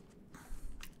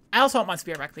 I also want my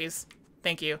spear back, please.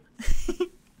 Thank you.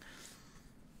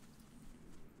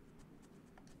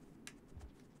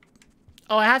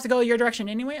 Oh, I have to go your direction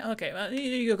anyway? Okay, well,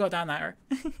 you go down there.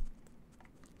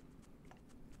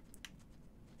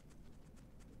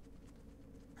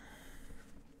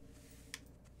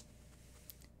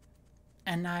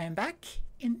 And now I'm back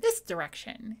in this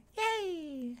direction.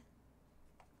 Yay!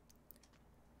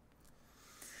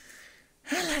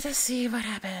 And let us see what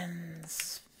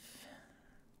happens.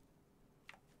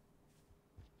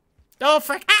 Oh,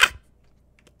 frick! Ah!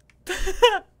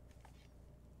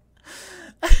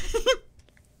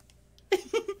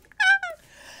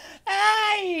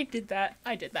 I did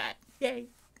that. Yay.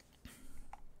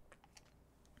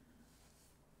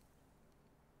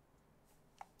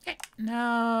 Okay,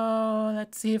 now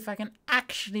let's see if I can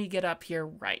actually get up here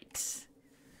right.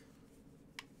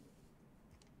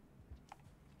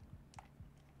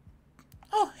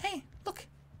 Oh, hey, look.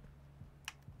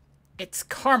 It's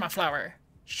karma flower.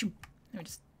 Shoot. Let me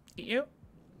just eat you.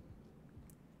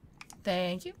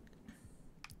 Thank you.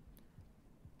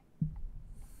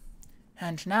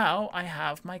 And now I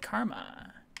have my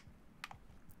karma.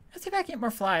 Let's see if I can get more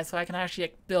flies so I can actually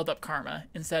like, build up karma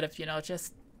instead of, you know,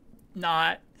 just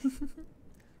not.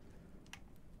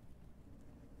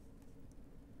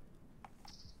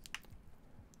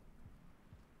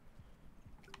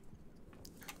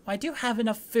 Well, I do have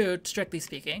enough food, strictly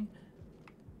speaking.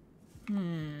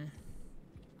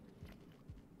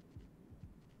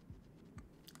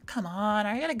 Come on,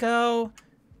 I gotta go.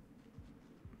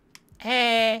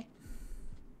 Hey.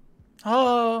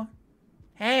 Oh.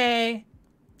 Hey.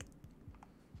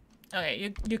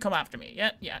 Okay, you come after me.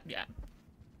 Yeah.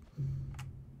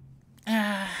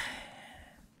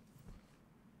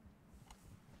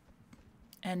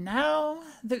 And now,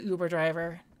 the Uber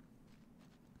driver.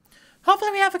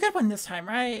 Hopefully we have a good one this time,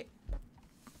 right?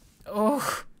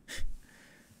 Oh.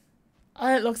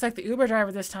 It looks like the Uber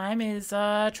driver this time is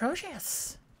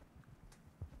atrocious.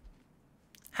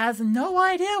 Has no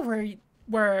idea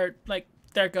where like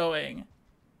they're going.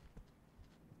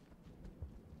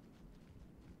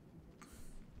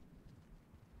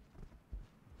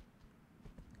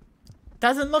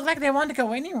 Doesn't look like they want to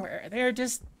go anywhere. They're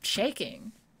just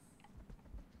shaking.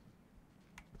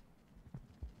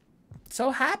 So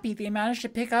happy they managed to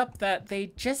pick up that they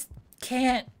just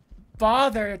can't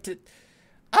bother to...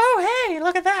 Oh, hey,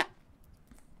 look at that.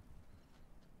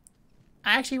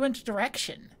 I actually went to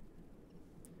direction.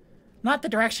 Not the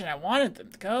direction I wanted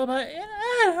them to go, but you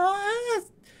know,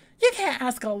 you can't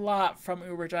ask a lot from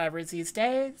Uber drivers these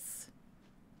days.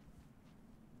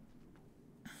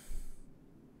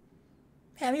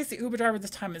 Yeah, at least the Uber driver this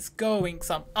time is going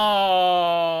some...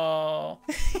 Oh.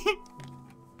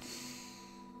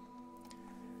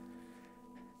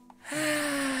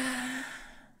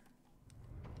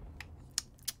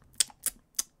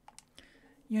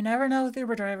 You never know with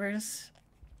Uber drivers.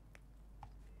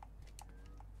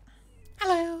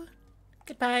 Hello.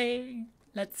 Goodbye.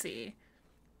 Let's see.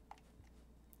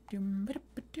 Yep.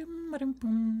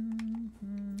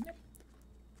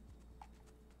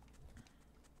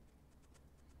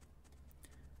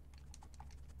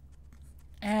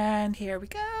 And here we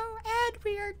go. And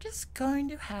we are just going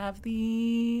to have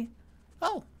the...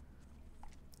 Oh.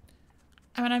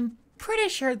 I mean, I'm pretty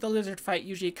sure the lizard fight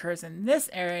usually occurs in this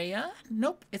area.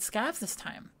 Nope, it's scavs this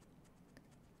time.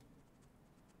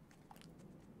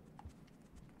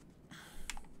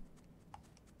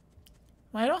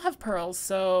 Well, I don't have pearls,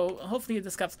 so hopefully the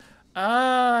scavs...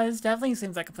 this definitely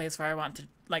seems like a place where I want to,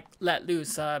 like, let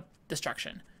loose,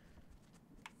 destruction.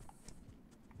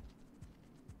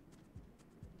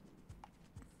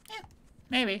 Yeah,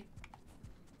 maybe.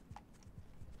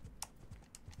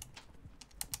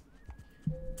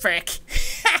 Frick.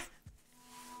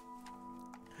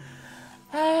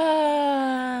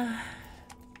 Well,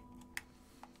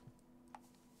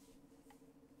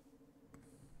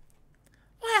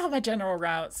 I have my general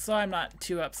route, so I'm not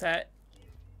too upset.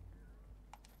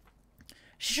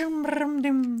 Yep,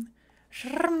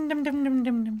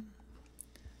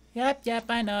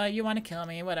 I know, you want to kill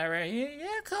me, whatever.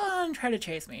 Yeah, go on, try to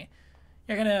chase me.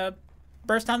 You're gonna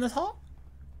burst down this hall?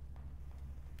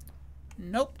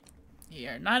 Nope.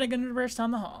 You're not gonna burst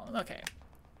down the hall. Okay.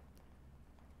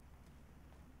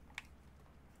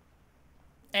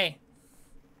 Hey.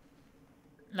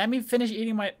 Let me finish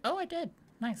eating my... Oh, I did.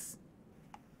 Nice.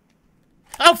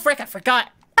 Oh, frick, I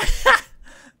forgot.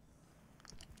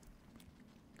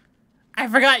 I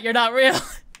forgot you're not real.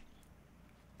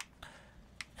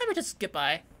 Let me just skip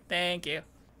by. Thank you.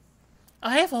 Oh,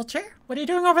 hey, Vulture. What are you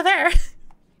doing over there?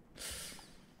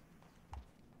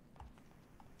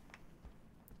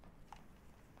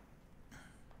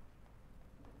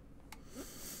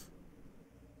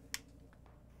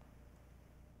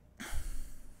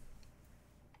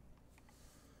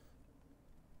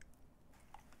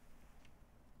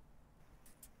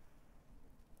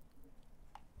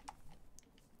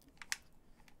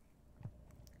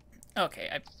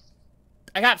 Okay,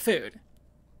 I got food.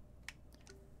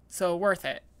 So worth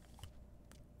it.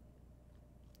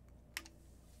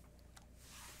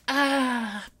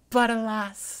 But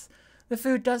alas, the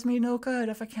food does me no good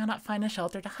if I cannot find a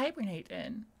shelter to hibernate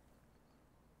in.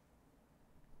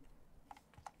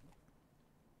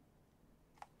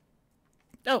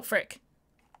 Oh, frick.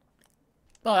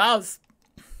 Well, that was...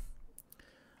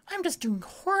 I'm just doing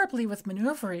horribly with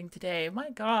maneuvering today. My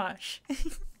gosh.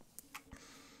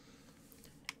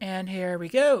 And here we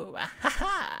go.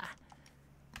 Ha-ha!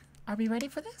 Are we ready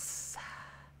for this?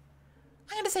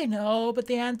 I'm gonna say no, but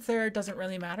the answer doesn't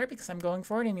really matter because I'm going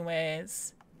for it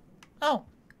anyways. Oh.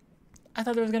 I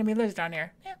thought there was gonna be a lizard down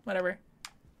here. Yeah, whatever.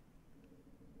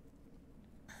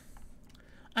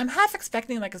 I'm half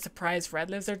expecting like a surprise red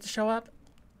lizard to show up.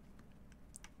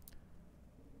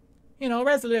 You know,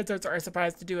 red lizards are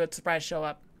surprised to do a surprise show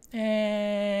up.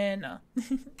 And no.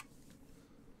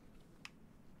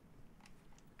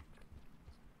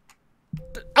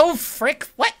 Oh, frick.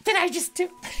 What did I just do?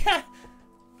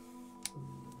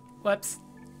 Whoops.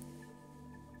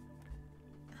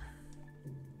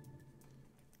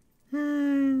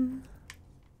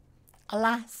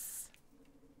 Alas.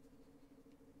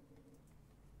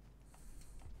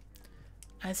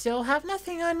 I still have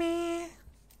nothing on me.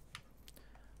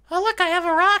 Oh, look, I have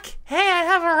a rock. Hey, I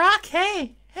have a rock.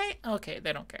 Hey, hey. Okay,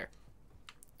 they don't care.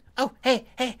 Oh, hey,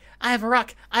 hey, I have a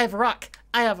rock. I have a rock.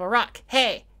 I have a rock.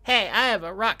 Hey, hey, I have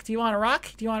a rock. Do you want a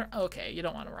rock? Do you want a... Okay, you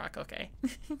don't want a rock. Okay.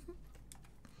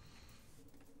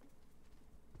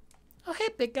 Oh, hey,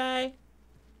 big guy.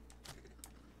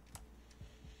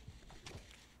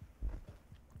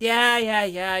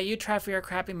 Yeah. You try for your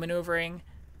crappy maneuvering.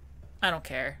 I don't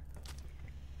care.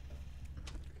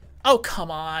 Oh, come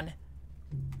on.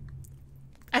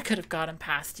 I could have gotten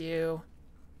past you.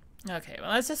 Okay,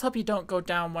 well, let's just hope you don't go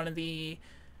down one of the...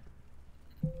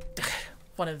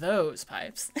 one of those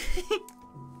pipes.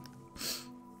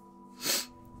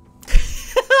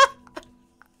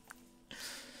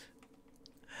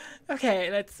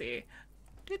 Okay, let's see.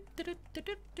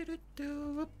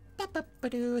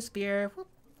 Spear.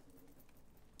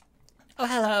 Oh,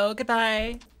 hello.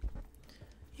 Goodbye.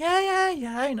 Yeah.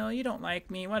 I know you don't like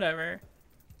me. Whatever.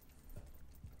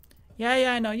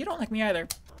 Yeah, I know. You don't like me either.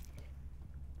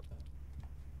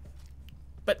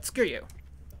 But screw you.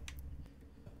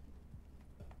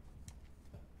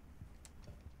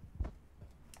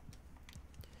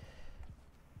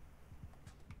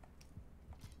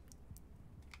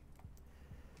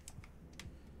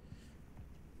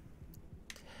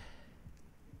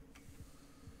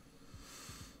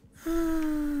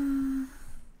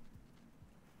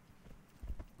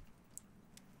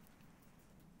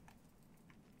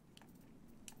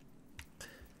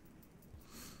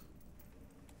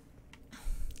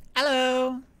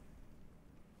 Hello.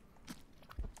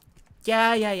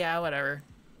 Yeah, whatever.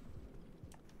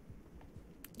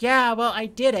 Yeah, well, I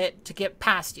did it to get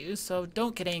past you, so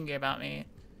don't get angry about me.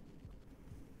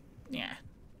 Yeah.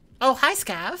 Oh, hi,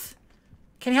 Scav.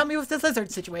 Can you help me with this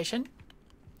lizard situation?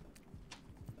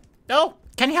 Oh,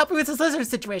 can you help me with this lizard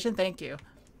situation? Thank you.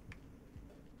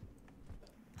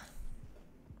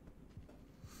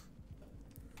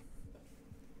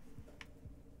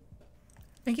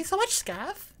 Thank you so much,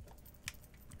 Scav.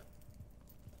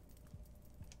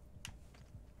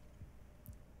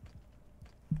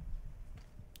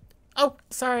 Oh,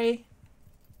 sorry.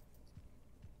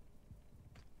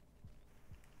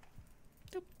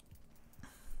 Doop.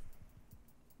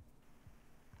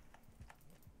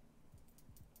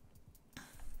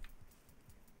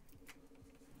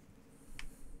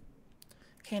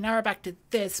 Okay, now we're back to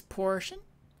this portion.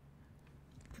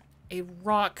 A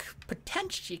rock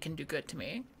potentially can do good to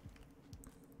me.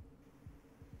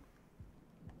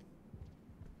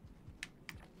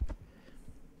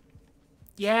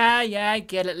 Yeah, I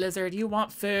get it, lizard. You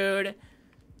want food.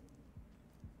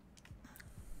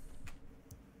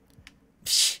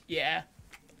 Psh, yeah.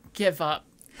 Give up.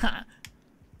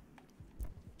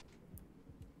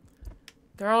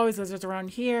 There are always lizards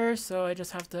around here, so I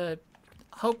just have to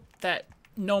hope that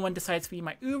no one decides to be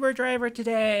my Uber driver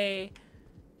today.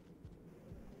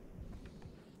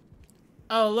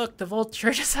 Oh, look, the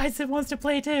vulture decides it wants to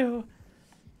play too.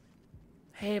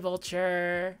 Hey,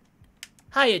 vulture.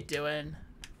 How you doing?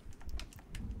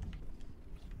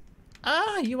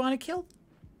 Ah, you want to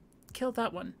kill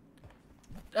that one.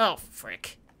 Oh,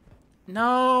 frick.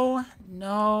 No,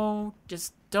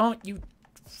 just don't you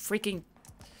freaking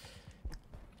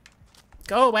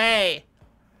go away.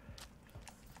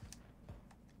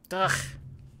 Ugh.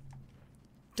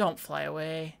 Don't fly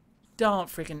away. Don't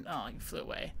freaking, oh, you flew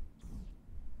away.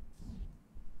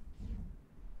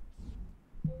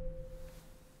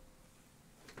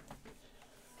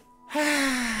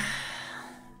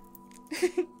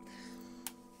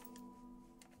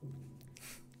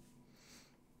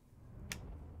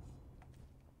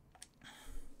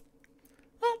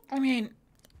 Well, I mean,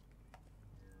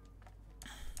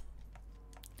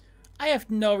 I have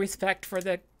no respect for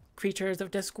the creatures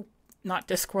of not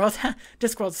Discworld.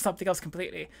 Discworld is something else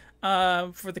completely.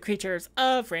 For the creatures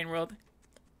of RainWorld.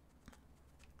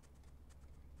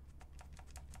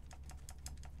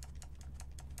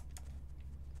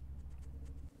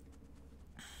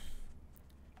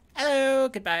 Hello,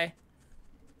 goodbye.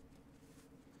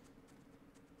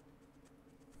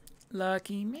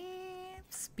 Lucky me.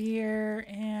 spear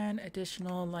and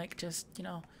additional, like, just, you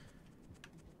know.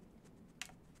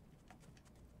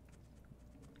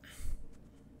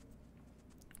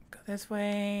 Go this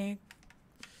way.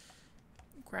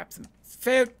 Grab some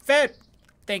food. Food!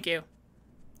 Thank you.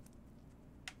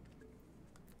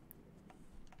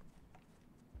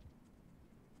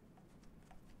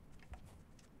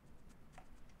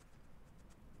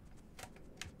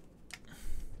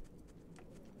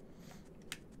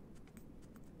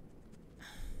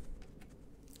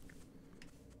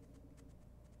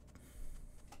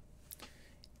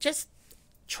 Just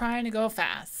trying to go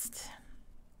fast.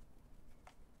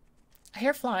 I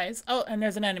hear flies. Oh, and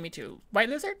there's an enemy too. White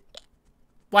lizard?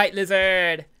 White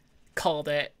lizard! Called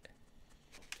it.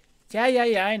 Yeah,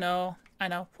 I know. I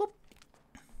know. Whoop.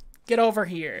 Get over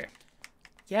here.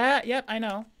 Yeah, yep, I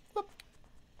know. Whoop.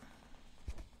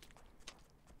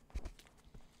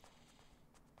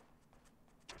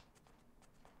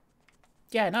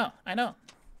 Yeah, I know.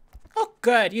 Oh,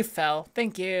 good, you fell.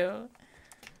 Thank you.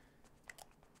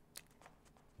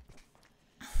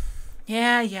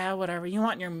 Yeah, whatever. You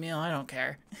want your meal, I don't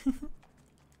care.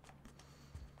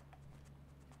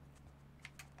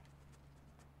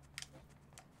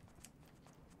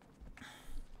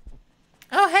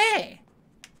 Oh, hey!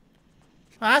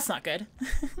 Well, that's not good.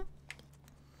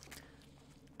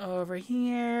 Over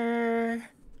here.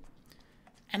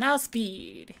 And now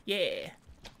speed. Yeah.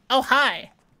 Oh,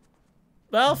 hi.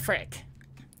 Well, frick.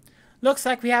 Looks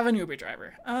like we have an Uber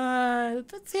driver.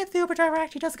 Let's see if the Uber driver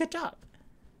actually does a good job.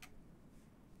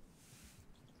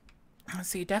 Let's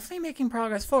see, definitely making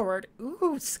progress forward.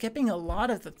 Ooh, skipping a lot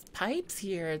of the pipes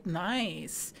here.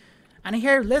 Nice. And I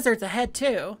hear lizards ahead,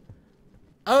 too.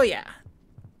 Oh, yeah.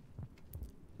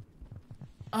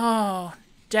 Oh,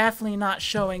 definitely not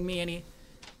showing me any...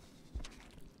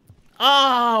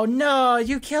 Oh, no,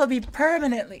 you killed me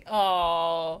permanently.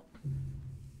 Oh,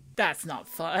 that's not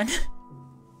fun.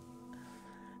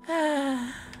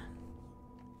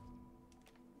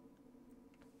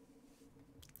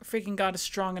 Freaking got a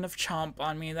strong enough chomp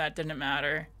on me, that didn't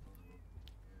matter.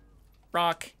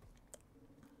 Rock.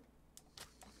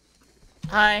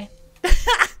 Hi.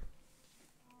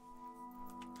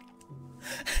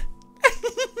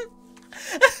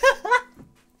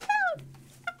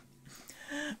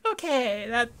 Okay,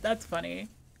 that's funny.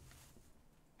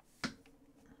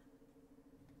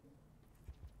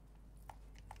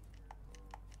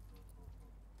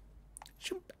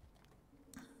 Shoop.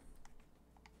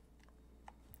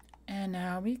 And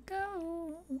now we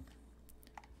go.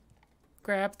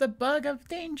 Grab the bug of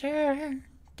danger.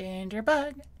 Danger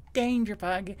bug. Danger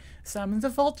bug. Summons a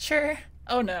vulture.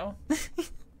 Oh no.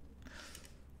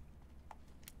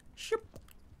 Shoop.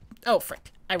 Oh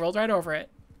frick. I rolled right over it.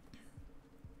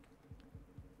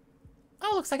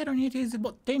 Oh, looks like I don't need to use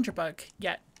the danger bug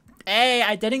yet. Hey,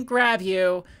 I didn't grab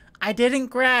you. I didn't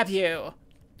grab you.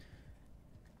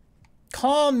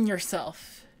 Calm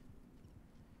yourself.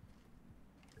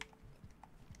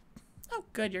 Oh,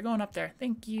 good. You're going up there.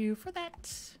 Thank you for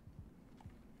that.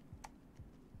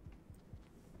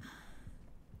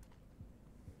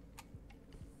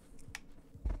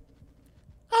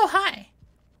 Oh, hi.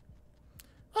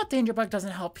 Well, danger bug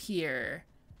doesn't help here.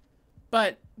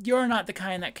 But you're not the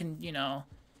kind that can, you know...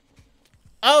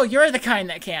 Oh, you're the kind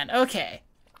that can. Okay.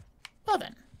 Well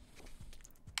then.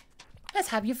 Let's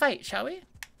have you fight, shall we?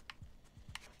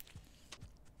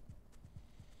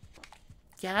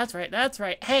 Yeah, that's right. That's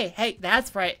right. Hey,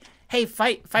 that's right. Hey,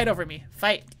 fight over me.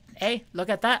 Fight. Hey, look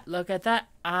at that. Look at that.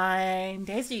 I'm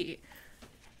Daisy.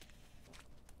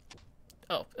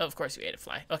 Oh, of course you ate a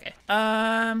fly. Okay.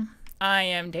 I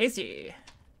am Daisy.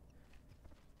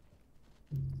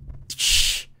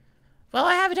 Well,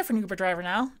 I have a different Uber driver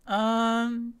now.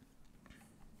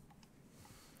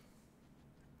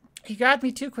 He grabbed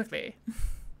me too quickly.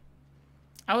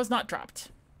 I was not dropped.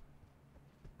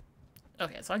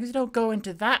 Okay, as long as you don't go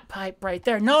into that pipe right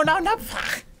there. No.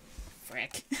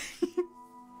 Frick.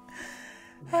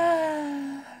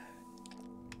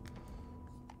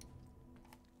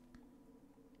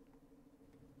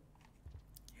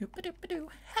 Hoop-a-doop-a-doo.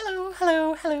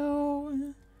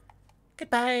 Hello.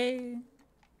 Goodbye.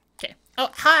 Okay. Oh,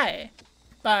 hi.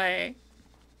 Bye.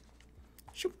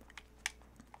 Shoop.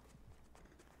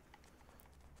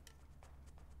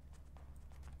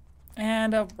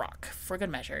 And a rock for good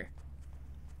measure.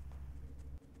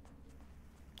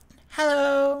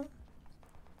 Hello.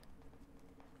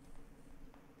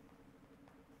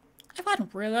 I've gotten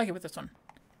really lucky with this one.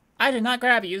 I did not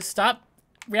grab you. Stop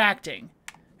reacting.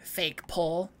 Fake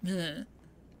pull. Ugh.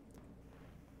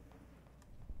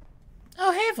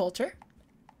 Oh, hey, vulture.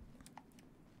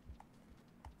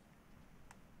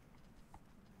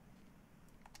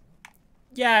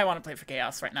 Yeah, I want to play for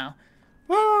chaos right now.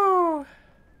 Woo!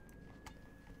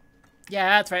 Yeah,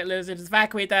 that's right, lizards.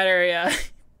 Evacuate that area.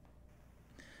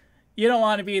 You don't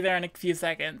want to be there in a few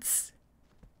seconds.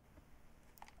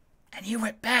 And you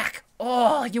went back.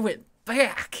 Oh, you went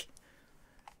back.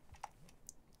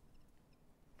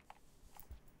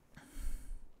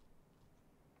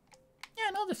 Yeah,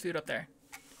 no, there's food up there.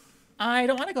 I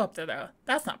don't want to go up there, though.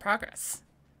 That's not progress.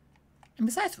 And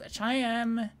besides which, I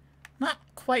am not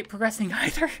quite progressing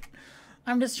either.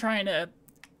 I'm just trying to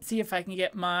see if I can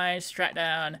get my strat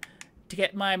down to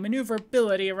get my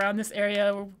maneuverability around this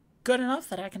area good enough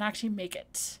that I can actually make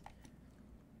it.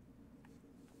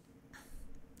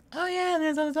 Oh yeah,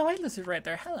 and there's a white lizard right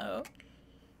there. Hello.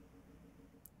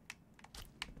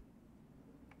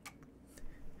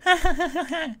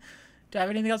 Do I have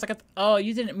anything else I could... Oh,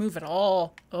 you didn't move at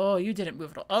all. Oh, you didn't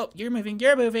move at all. Oh, you're moving.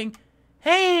 You're moving.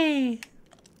 Hey!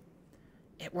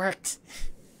 It worked.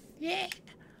 Yeah.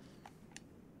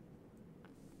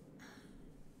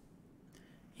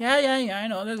 Yeah, I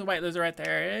know. There's a white lizard right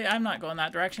there. I'm not going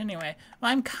that direction anyway.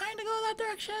 Well, I'm kind of going that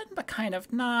direction, but kind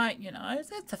of not. You know,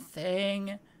 it's a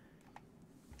thing.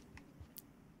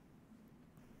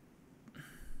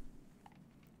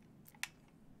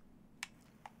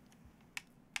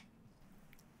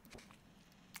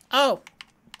 Oh,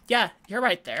 yeah, you're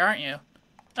right there, aren't you?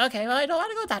 Okay, well, I don't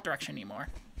want to go that direction anymore.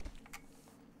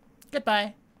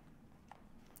 Goodbye.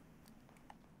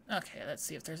 Okay, let's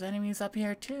see if there's enemies up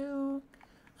here, too.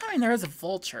 I mean, there is a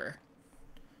vulture.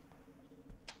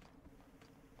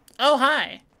 Oh,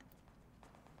 hi.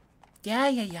 Yeah,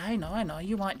 I know.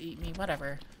 You want to eat me,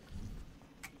 whatever.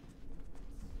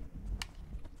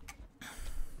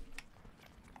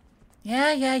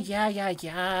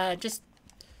 Yeah. Just...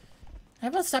 How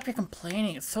about stop your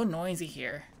complaining? It's so noisy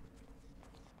here.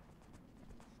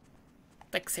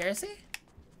 Like, seriously?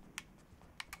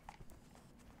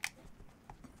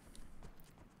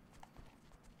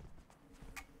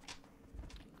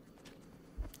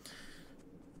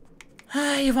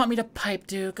 You want me to pipe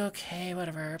juke? Okay,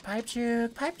 whatever. Pipe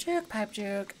juke.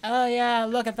 Oh yeah,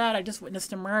 look at that. I just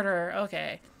witnessed a murder.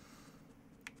 Okay.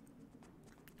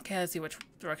 Okay, let's see which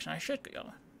direction I should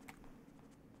go.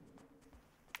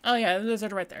 Oh yeah, the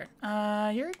lizard right there.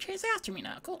 You're chasing after me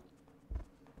now. Cool.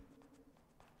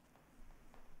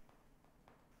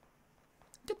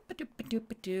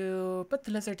 Doop-a-doop-a-doop-a-doo. But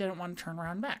the lizard didn't want to turn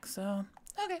around back, so...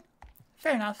 Okay.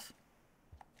 Fair enough.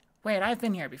 Wait, I've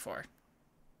been here before.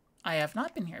 I have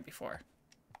not been here before.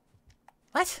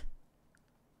 What?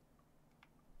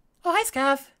 Oh, hi,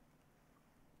 Scav.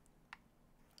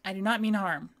 I do not mean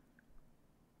harm.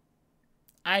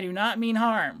 I do not mean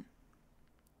harm.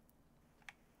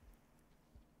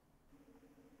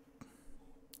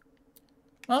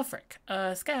 Well, frick.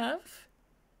 Scav.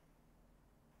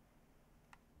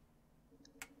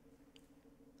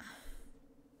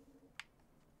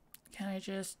 Can I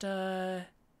just, I'm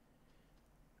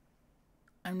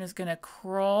just gonna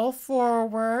crawl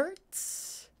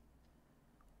forwards.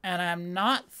 And I'm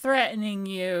not threatening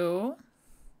you.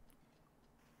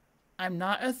 I'm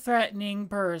not a threatening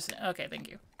person. Okay, thank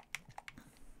you.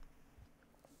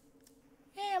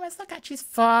 Yeah, my Slugcat, she's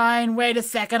fine. Wait a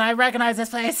second, I recognize this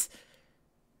place.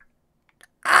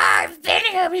 I've been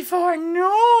here before.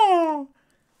 No.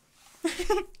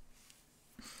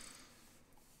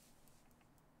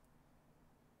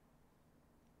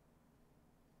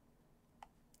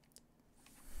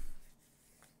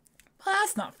 Well,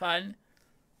 that's not fun.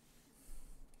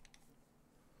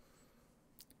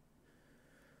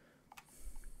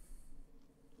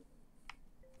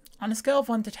 On a scale of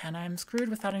 1 to 10, I am screwed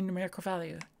without a numerical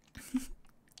value.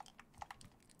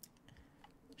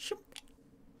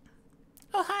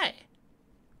 Oh, hi.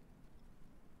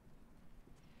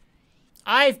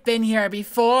 I've been here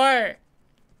before.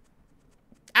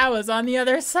 I was on the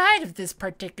other side of this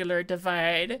particular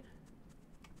divide.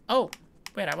 Oh,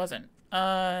 wait, I wasn't.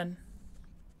 Well,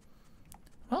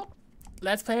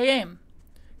 let's play a game.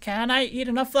 Can I eat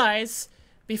enough flies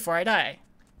before I die?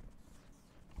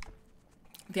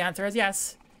 The answer is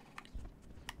yes.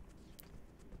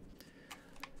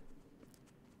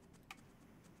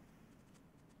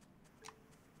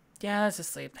 Yeah, let's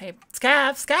just sleep. Hey,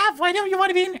 Scav, why don't you want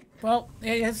to be in? Well,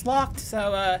 it's locked,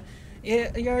 so,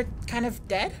 you're kind of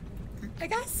dead, I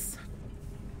guess?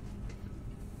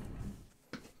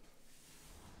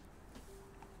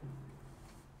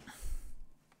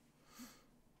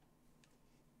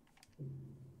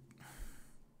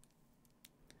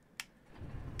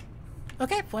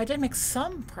 Okay, well, I did make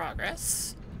some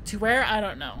progress. To where? I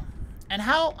don't know. And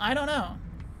how? I don't know.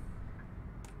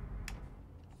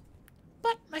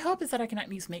 But my hope is that I can at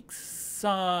least make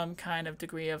some kind of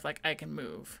degree of like I can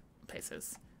move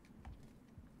places.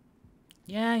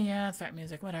 Yeah, threat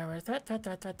music, whatever. Threat.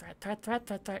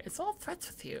 It's all threats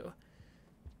with you.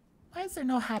 Why is there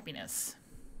no happiness?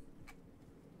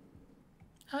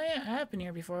 Oh yeah, I have been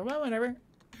here before. Well, whatever.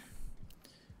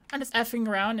 I'm just effing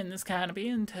around in this canopy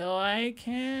until I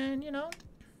can, you know,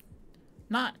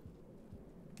 not.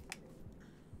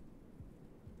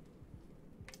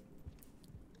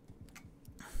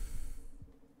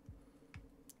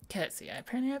 Okay, let's see.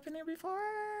 Apparently I've been here before.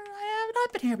 I have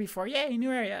not been here before. Yay,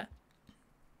 new area.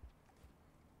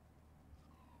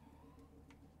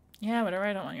 Yeah, whatever.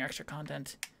 I don't want your extra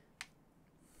content.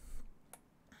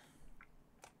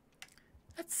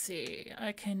 Let's see.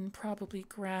 I can probably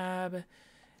grab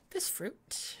this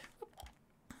fruit.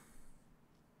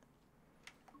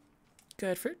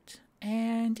 Good fruit.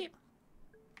 And you.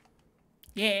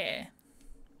 Yeah.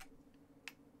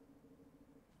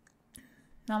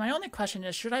 Now my only question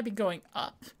is, should I be going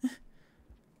up?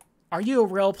 Are you a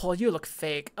real pole? You look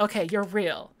fake. Okay, you're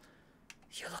real.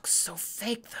 You look so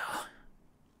fake though.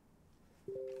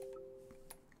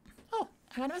 Oh,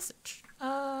 I got a message.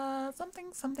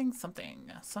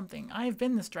 Something. I've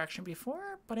been this direction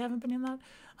before, but I haven't been in that.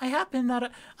 I have been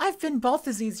that. I've been both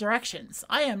of these directions.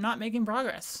 I am not making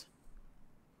progress.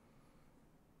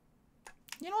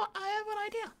 You know what? I have an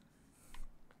idea.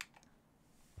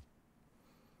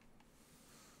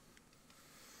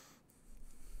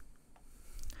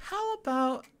 How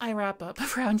about I wrap up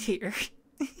around here?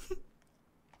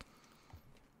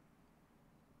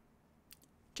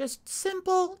 Just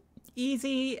simple,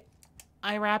 easy.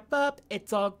 I wrap up.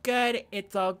 It's all good.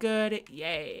 It's all good.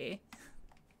 Yay.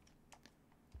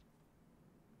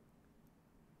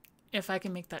 If I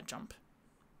can make that jump.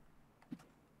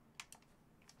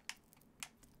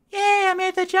 Yay, I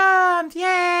made the jump.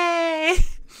 Yay.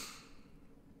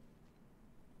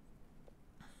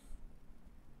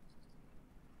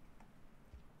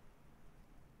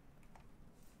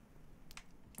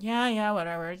 Yeah,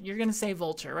 whatever. You're gonna say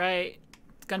vulture, right?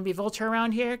 It's gonna be vulture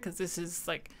around here because this is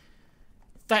like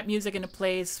that music in a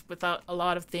place without a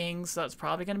lot of things, so it's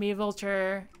probably gonna be a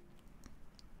vulture.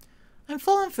 I'm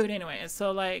full on food anyway,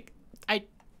 so like I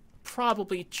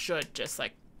probably should just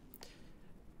like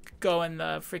go in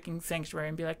the freaking sanctuary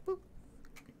and be like, boop,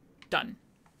 done.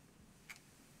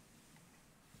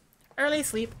 Early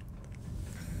sleep.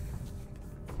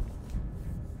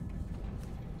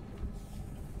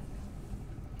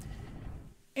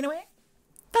 Anyway,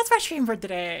 that's my stream for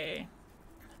today.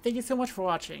 Thank you so much for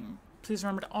watching. Please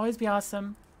remember to always be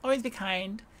awesome, always be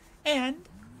kind, and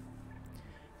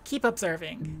keep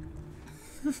observing.